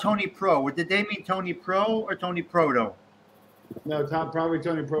asked about Tony Pro. Did they mean Tony Pro or Tony Proto? No, probably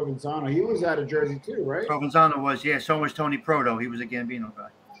Tony Provenzano. He was out of Jersey too, right? Provenzano was, yeah. So was Tony Proto. He was a Gambino guy.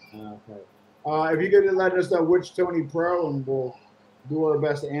 Okay. If you could let us know which Tony Pro, and we'll do our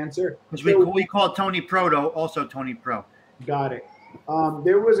best to answer. Because we call Tony Proto also Tony Pro. Got it.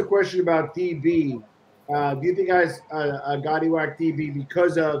 There was a question about DB. Do you think guys Gotti whacked DB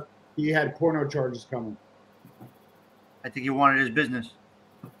because of he had porno charges coming? I think he wanted his business.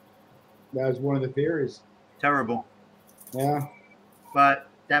 That was one of the theories. Terrible. Yeah. But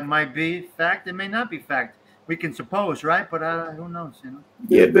that might be fact. It may not be fact. We can suppose, right? But who knows? You know.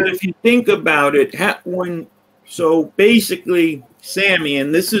 Yeah, but if you think about it, so basically, Sammy,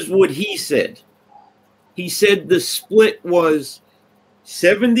 and this is what he said. He said the split was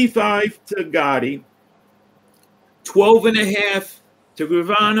 75 to Gotti, 12.5 to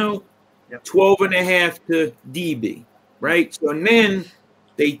Gravano, 12.5 to DB, right? So then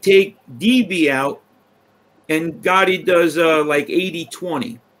they take DB out, and Gotti does like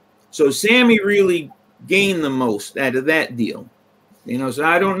 80-20. So Sammy really gained the most out of that deal. You know, so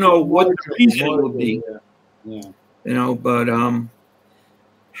I don't know what the reason would be. Yeah. You know, but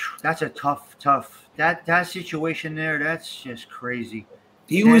That's a tough that situation there. That's just crazy.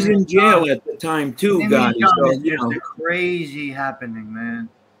 he was in jail at the time too, Gotti. So, It's just a crazy happening, man.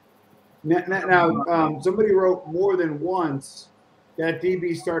 Now, somebody wrote more than once that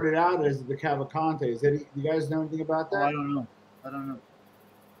DB started out as the Cavalcante. You guys know anything about that? Oh, I don't know.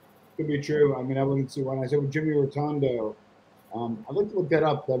 Could be true. I mean, I wouldn't see one. I said with Jimmy Rotondo. I'd like to look that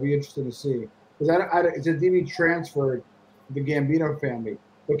up. That'd be interesting to see. Because it said DB transferred to the Gambino family.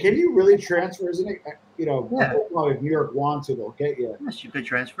 But can you really transfer, isn't it? You know, if New York wants it, they'll get you. Yes, you could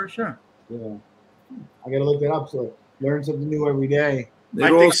transfer, sure. Yeah. I got to look that up. So learn something new every day.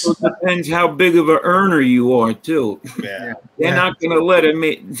 It also depends how big of an earner you are, too. Yeah. They're not going to let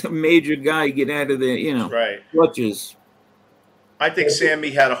a major guy get out of their, clutches. I think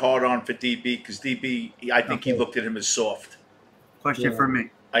Sammy had a hard on for DB because DB, I think he looked at him as soft. Question for me.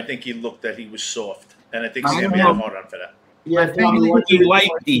 I think he looked that he was soft. And I think Sammy had a hard on for that. Yeah, he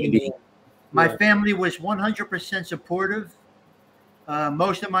liked DB. My family was 100% supportive.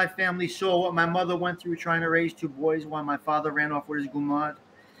 Most of my family saw what my mother went through trying to raise two boys while my father ran off with his gumad.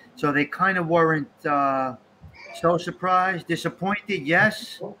 So they kind of weren't so surprised. Disappointed,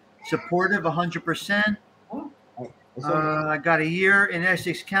 yes. Supportive, 100%. I got a year in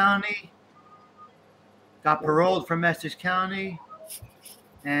Essex County. Got paroled from Essex County.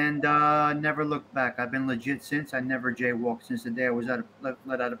 And never looked back. I've been legit since. I never jaywalked since the day I was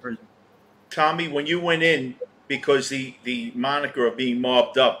let out of prison. Tommy, when you went in, because the moniker of being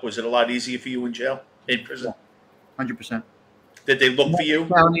mobbed up, was it a lot easier for you in jail, in prison? 100%. Did they look for you?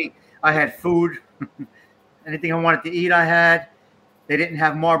 County, I had food. Anything I wanted to eat, I had. They didn't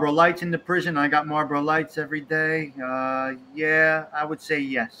have Marlboro Lights in the prison. I got Marlboro Lights every day. Yeah, I would say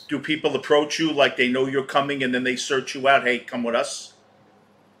yes. Do people approach you like they know you're coming and then they search you out? Hey, come with us?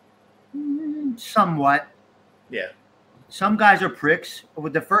 Somewhat. Yeah. Some guys are pricks.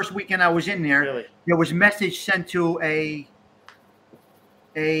 With the first weekend I was in there, Really? there was a message sent to a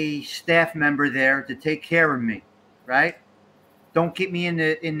staff member there to take care of me, right? Don't keep me in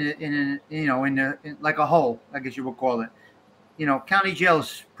like a hole, I guess you would call it. You know, county jail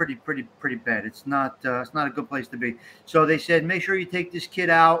is pretty bad. It's not a good place to be. So they said, make sure you take this kid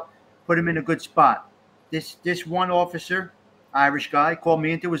out, put him in a good spot. This one officer, Irish guy, called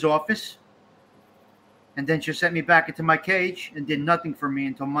me into his office. And then she sent me back into my cage and did nothing for me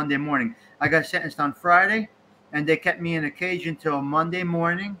until Monday morning. I got sentenced on Friday, and they kept me in a cage until Monday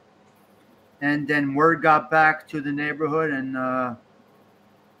morning. And then word got back to the neighborhood, and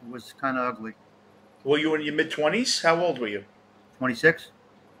it was kind of ugly. Were you in your mid-20s? How old were you? 26.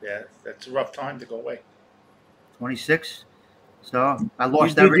 Yeah, that's a rough time to go away. 26. So I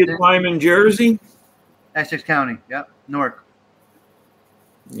lost you everything. Did your time in Jersey? Essex County. Yep. Newark.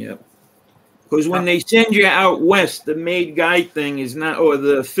 Yep. Because when they send you out west, the made guy thing is not, or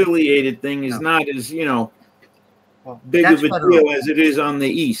the affiliated thing is not as, big of a deal as it is on the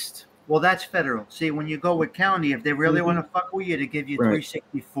east. Well, that's federal. See, when you go with county, if they really want to fuck with you, they give you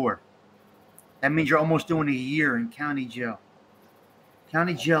 364. That means you're almost doing a year in county jail.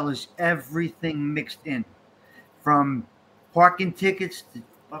 County jail is everything mixed in, from parking tickets to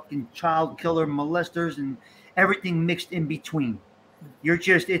fucking child killer molesters and everything mixed in between.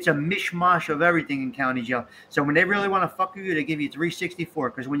 It's a mishmash of everything in county jail. So when they really want to fuck with you, they give you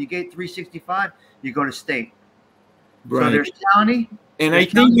 364. Because when you get 365, you go to state. Right. So there's county. And I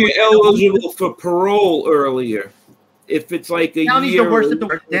think you're eligible for parole earlier. If it's like a county's year. The worst of the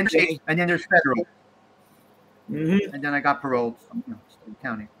worst. Then state, and then there's federal. Mm-hmm. And then I got paroled from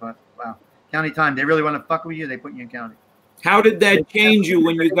county. But wow. County time. They really want to fuck with you, they put you in county. How did that change you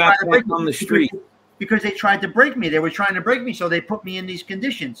when you got back on the street? Because they tried to break me. They were trying to break me, so they put me in these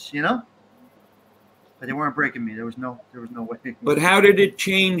conditions, But they weren't breaking me. There was no way. But how did it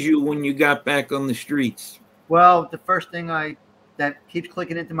change you when you got back on the streets? Well, the first thing that keeps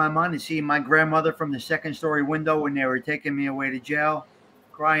clicking into my mind is seeing my grandmother from the second-story window when they were taking me away to jail,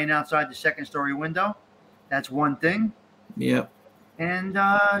 crying outside the second-story window. That's one thing. Yeah. And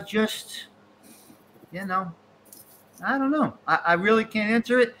just, I don't know. I really can't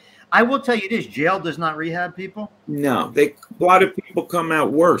answer it. I will tell you this: jail does not rehab people. No, a lot of people come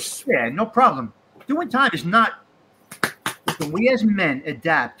out worse. Yeah, no problem. Doing time is not. Listen, we as men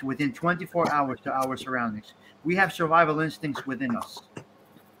adapt within 24 hours to our surroundings. We have survival instincts within us.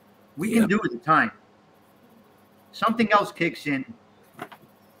 We can do the time. Something else kicks in.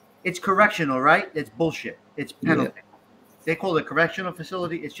 It's correctional, right? It's bullshit. It's penalty. Yeah. They call it a correctional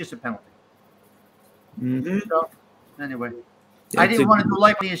facility. It's just a penalty. Mm-hmm. So, anyway, I didn't want to do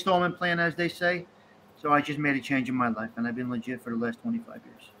life on the installment plan, as they say, so I just made a change in my life, and I've been legit for the last 25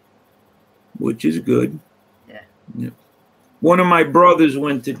 years. Which is good. Yeah. One of my brothers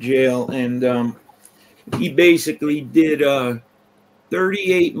went to jail, and he basically did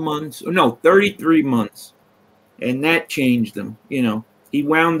 33 months, and that changed him. You know, he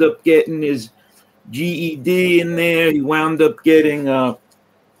wound up getting his GED in there. He wound up getting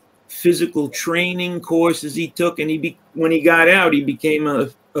physical training courses he took, and when he got out, he became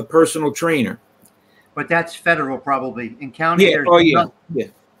a personal trainer. But that's federal, probably. In county,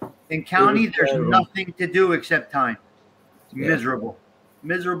 In county, there's nothing to do except time. It's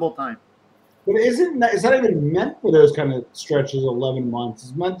miserable time. But it's not even meant for those kind of stretches, 11 months.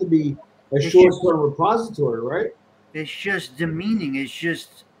 It's meant to be a short-term repository, right? It's just demeaning.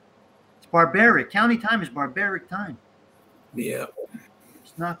 It's barbaric. County time is barbaric time. Yeah.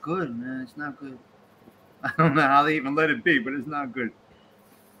 It's not good, man. It's not good. I don't know how they even let it be, but it's not good.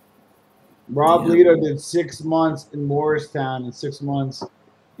 Rob Lito did 6 months in Morristown and 6 months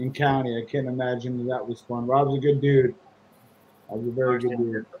in county. I can't imagine that was fun. Rob's a good dude. Rob's a very good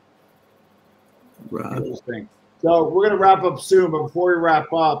dude. Right. Interesting. So we're going to wrap up soon, but before we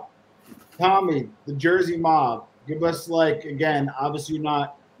wrap up, Tommy, the Jersey Mob, give us, again, obviously you're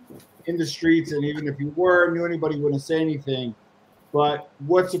not in the streets, and even if you were, knew anybody, wouldn't say anything, but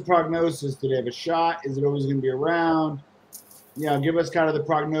what's the prognosis? Do they have a shot? Is it always going to be around? Give us kind of the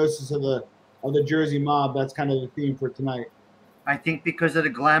prognosis of the Jersey Mob. That's kind of the theme for tonight. I think because of the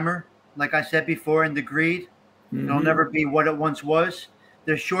glamour, like I said before, and the greed, it'll never be what it once was.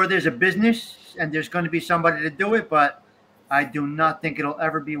 There's a business and there's going to be somebody to do it, but I do not think it'll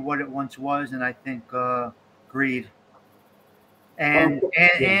ever be what it once was. And I think greed and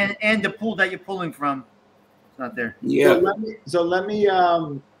the pool that you're pulling from, it's not there. Yeah. So let me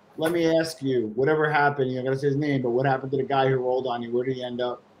ask you, whatever happened, you're not gonna say his name, but what happened to the guy who rolled on you? Where did he end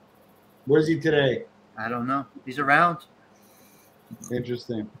up? Where's he today? I don't know. He's around.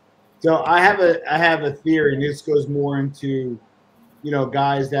 Interesting. So I have a theory, and this goes more into,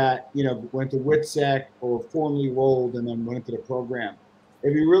 guys that, went to WITSEC or formerly rolled and then went into the program.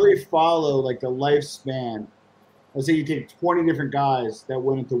 If you really follow the lifespan, let's say you take 20 different guys that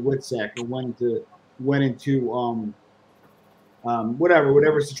went into WITSEC or went into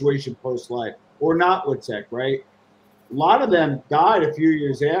whatever situation post-life, or not WITSEC, right? A lot of them died a few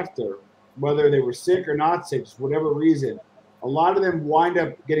years after, whether they were sick or not sick, for whatever reason. A lot of them wind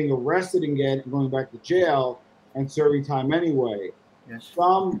up getting arrested again and going back to jail and serving time anyway. Yes.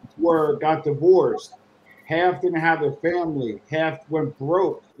 Some got divorced. Half didn't have their family. Half went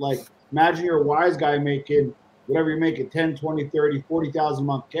broke. Imagine you're a wise guy making whatever you're making, 10, 20, 30, 40,000 a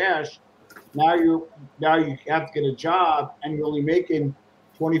month cash. Now you have to get a job and you're only making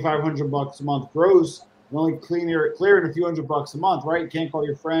 $2,500 a month gross. You're only clearing a few $100 a month, right? You can't call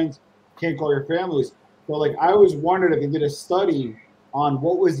your friends, can't call your families. So I always wondered if they did a study on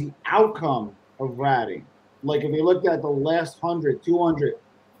what was the outcome of ratting. If they looked at the last 100, 200,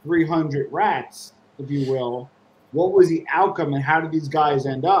 300 rats, if you will, what was the outcome and how did these guys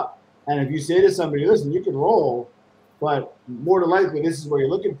end up? And if you say to somebody, listen, you can roll, but more than likely this is what you're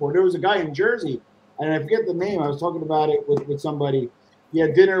looking for. There was a guy in Jersey, and I forget the name. I was talking about it with somebody. He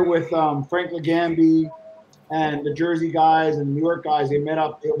had dinner with Frank Legambi and the Jersey guys and the New York guys. They met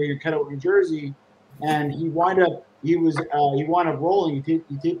up over here in Kennewick, New Jersey, and he wound up rolling. He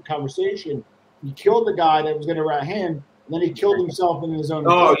taped the conversation. He killed the guy that was going to rat him, and then he killed himself in his own.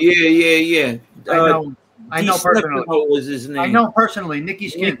 Oh, yeah. I know personally. Was his name? I know personally. Nicky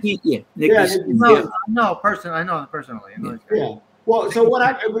Skins. Nicky Skins. I know personally. Yeah. Well, so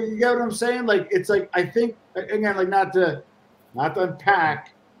you get what I'm saying? It's I think, again, not to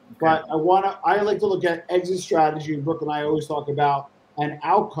unpack, but I like to look at exit strategy. Brooke and I always talk about, and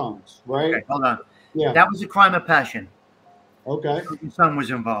outcomes, right? Okay, hold on. Yeah. That was a crime of passion. Okay. His son was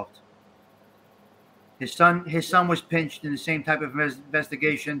involved. His son was pinched in the same type of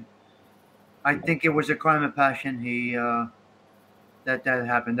investigation. I think it was a crime of passion. That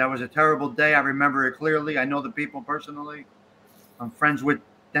happened. That was a terrible day. I remember it clearly. I know the people personally. I'm friends with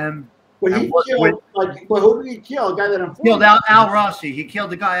them. But he killed, but who did he kill? A guy that killed Al Rossi. He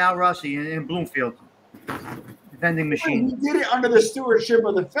killed the guy Al Rossi in Bloomfield. Vending machine. He did it under the stewardship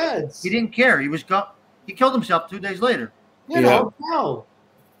of the feds. He didn't care. He killed himself 2 days later. No.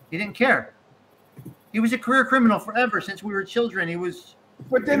 He didn't care. He was a career criminal forever since we were children. He was.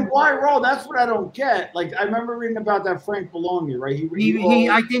 But then why roll? That's what I don't get. I remember reading about that Frank Bologna, right? He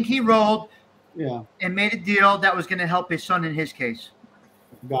I think he rolled. Yeah. And made a deal that was going to help his son in his case.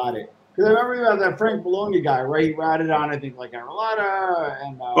 Got it. Because I remember about that Frank Bologna guy, right? He ratted on, I think, like Arlotta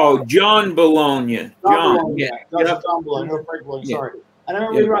and John Bologna. John, yeah, John Bologna. No, Frank Bologna. Yeah. Sorry. And I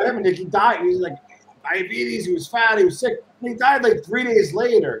remember about him, and he died. He was like diabetes. He was fat. He was sick. And he died like 3 days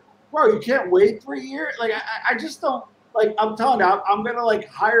later. Bro, you can't wait 3 years. Like I just don't. Like I'm telling you, I'm gonna like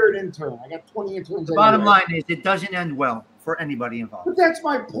hire an intern. I got 20 interns. The bottom line is, it doesn't end well for anybody involved. But that's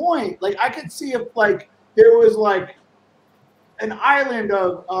my point. Like I could see if like there was like an island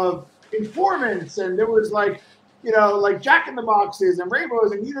of informants, and there was like, you know, like Jack in the Boxes and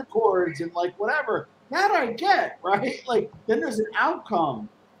rainbows and unicorns and like whatever. That I get, right? Like then there's an outcome.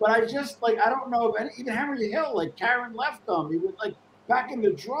 But I just like I don't know if even Henry Hill, like Karen left them. He was like back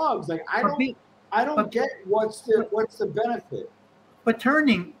into drugs. Like I don't get what's the benefit. But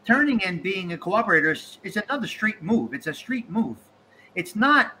turning and being a cooperator is another street move. It's a street move. It's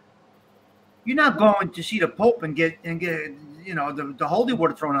not. You're not going to see the Pope and get you know the holy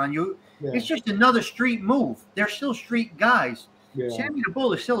water thrown on you. Yeah. It's just another street move. They're still street guys. Yeah. Sammy the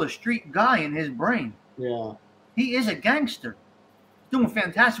Bull is still a street guy in his brain. Yeah. He is a gangster. Doing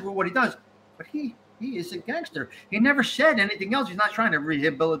fantastic with what he does, but he is a gangster. He never said anything else. He's not trying to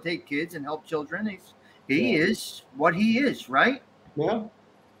rehabilitate kids and help children. He is what he is, right? Yeah.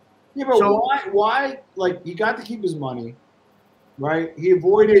 Yeah, but So- why? Like he got to keep his money, right? He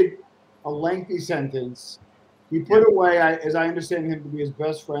avoided a lengthy sentence. He put away, as I understand him, to be his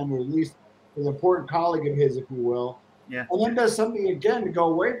best friend, or at least an important colleague of his, if you will. Yeah. And then does something again to go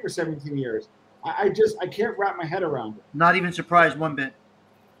away for 17 years. I can't wrap my head around it. Not even surprised one bit.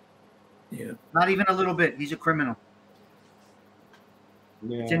 Yeah. Not even a little bit. He's a criminal.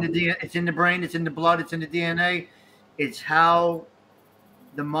 Yeah. It's in the brain. It's in the blood. It's in the DNA. It's how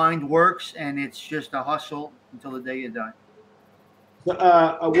the mind works, and it's just a hustle until the day you die.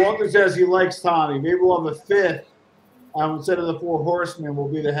 Walter says he likes Tommy. Maybe we'll have a fifth. Instead of the 4 horsemen, we'll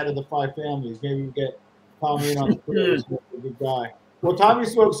be the head of the 5 families. Maybe we get Tommy in on the first. A good guy. Well, Tommy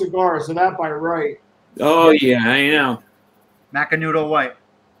smokes cigars, so that by right. Oh yeah, I know. Macanudo White.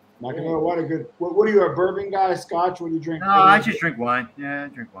 Macanudo, what a good. What are you, a bourbon guy? Scotch? What do you drink? No, I just drink wine. Yeah, I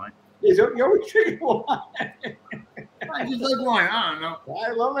drink wine. You always drinking wine. I just like wine. I don't know.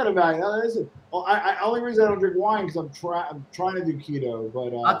 I love that about you. Listen, well, I only reason I don't drink wine because I'm trying to do keto.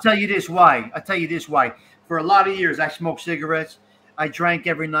 But I'll tell you this why. For a lot of years, I smoked cigarettes. I drank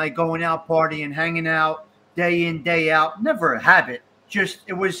every night, going out, partying, hanging out, day in, day out. Never a habit. Just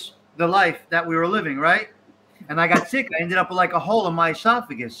it was the life that we were living, right? And I got sick. I ended up with like a hole in my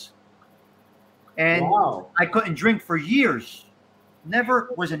esophagus. And wow. I couldn't drink for years. Never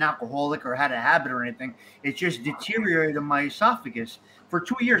was an alcoholic or had a habit or anything. It just deteriorated my esophagus. For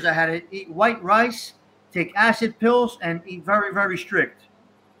 2 years, I had to eat white rice, take acid pills, and eat very, very strict.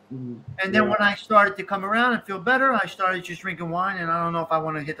 And then when I started to come around and feel better, I started just drinking wine. And I don't know if I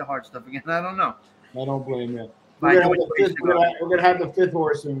want to hit the hard stuff again. I don't know. I don't blame you. But We're going to have the 5th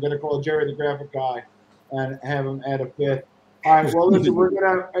horseman. We're going to call Jerry the graphic guy and have him add a 5th. All right. Well, listen, we're going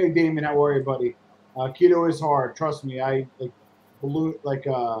to. Hey, Damon, how are you, buddy? Keto is hard. Trust me. I yo-yoing like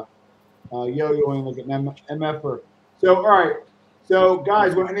an MFer. So, all right. So,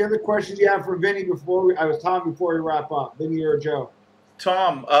 guys, any other questions you have for Vinny before we wrap up? Vinny or Joe?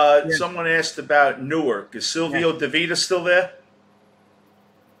 Tom, someone asked about Newark. Is Silvio DeVita still there?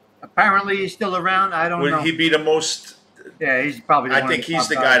 Apparently, he's still around. I don't know. Would he be the most? Yeah, he's probably. I think he's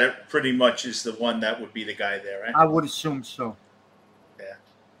the guy that pretty much is the one that would be the guy there, right? I would assume so. Yeah,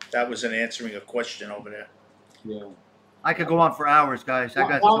 that was an answering a question over there. Yeah. I could go on for hours, guys. I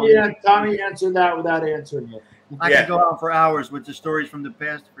got Tommy answered that without answering it. I could go on for hours with the stories from the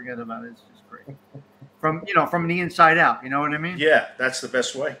past. Forget about it. It's just great. From the inside out. You know what I mean? Yeah, that's the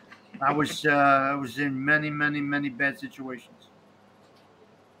best way. I was in many, many, many bad situations.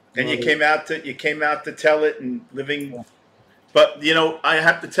 And you came out to tell it and living. But I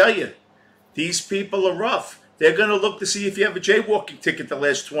have to tell you, these people are rough. They're going to look to see if you have a jaywalking ticket the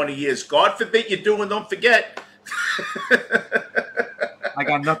last 20 years. God forbid you do, and don't forget. I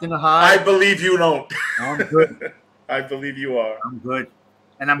got nothing to hide. I believe you don't. I'm good. I believe you are. I'm good,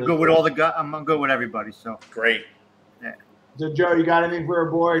 and I'm good with all the guys. I'm good with everybody. So great. Yeah. So Joe, you got anything for our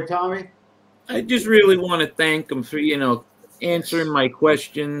boy Tommy? I just really want to thank him for answering my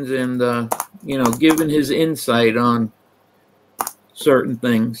questions and giving his insight on certain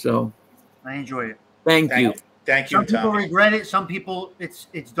things. So I enjoy it. Thank you. Thank you, Some people Tommy. regret it. Some people, it's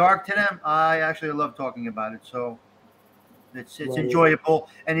dark to them. I actually love talking about it. So it's enjoyable.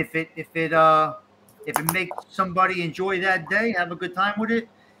 And if it makes somebody enjoy that day, have a good time with it,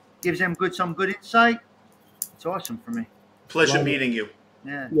 gives them some good insight, it's awesome for me. Pleasure meeting you.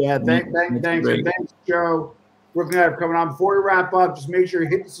 Yeah. Yeah. Thanks, Joe. we're going to have coming on. Before we wrap up, just make sure you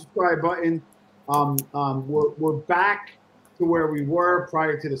hit the subscribe button. We're back to where we were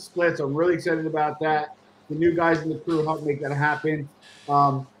prior to the splits. I'm really excited about that. The new guys in the crew helped make that happen.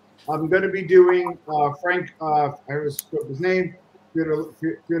 I'm going to be doing Frank. I always screw up his name.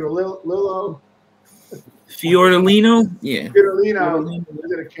 Fiordolino. Yeah. Fiordolino. They're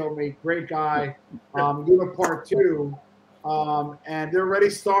going to kill me. Great guy. Do a part 2. And they're already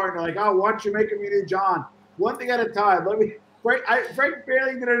starting. They're like, oh, why don't you make me do John? One thing at a time. Frank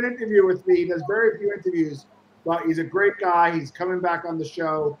barely did an interview with me. He does very few interviews, but he's a great guy. He's coming back on the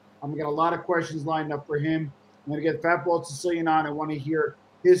show. I'm got a lot of questions lined up for him. I'm going to get Fatball Sicilian on. I want to hear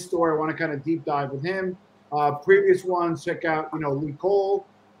his story. I want to kind of deep dive with him. Previous ones, check out, Lee Cole.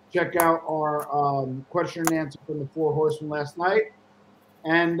 Check out our question and answer from the 4 Horsemen last night.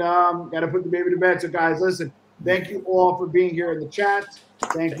 And got to put the baby to bed. So, guys, listen, thank you all for being here in the chat.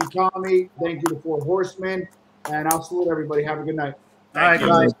 Thank you, Tommy. Thank you, the 4 Horsemen. And I'll salute everybody. Have a good night. All right,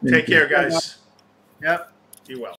 guys. Take care, guys. Yep. Be well.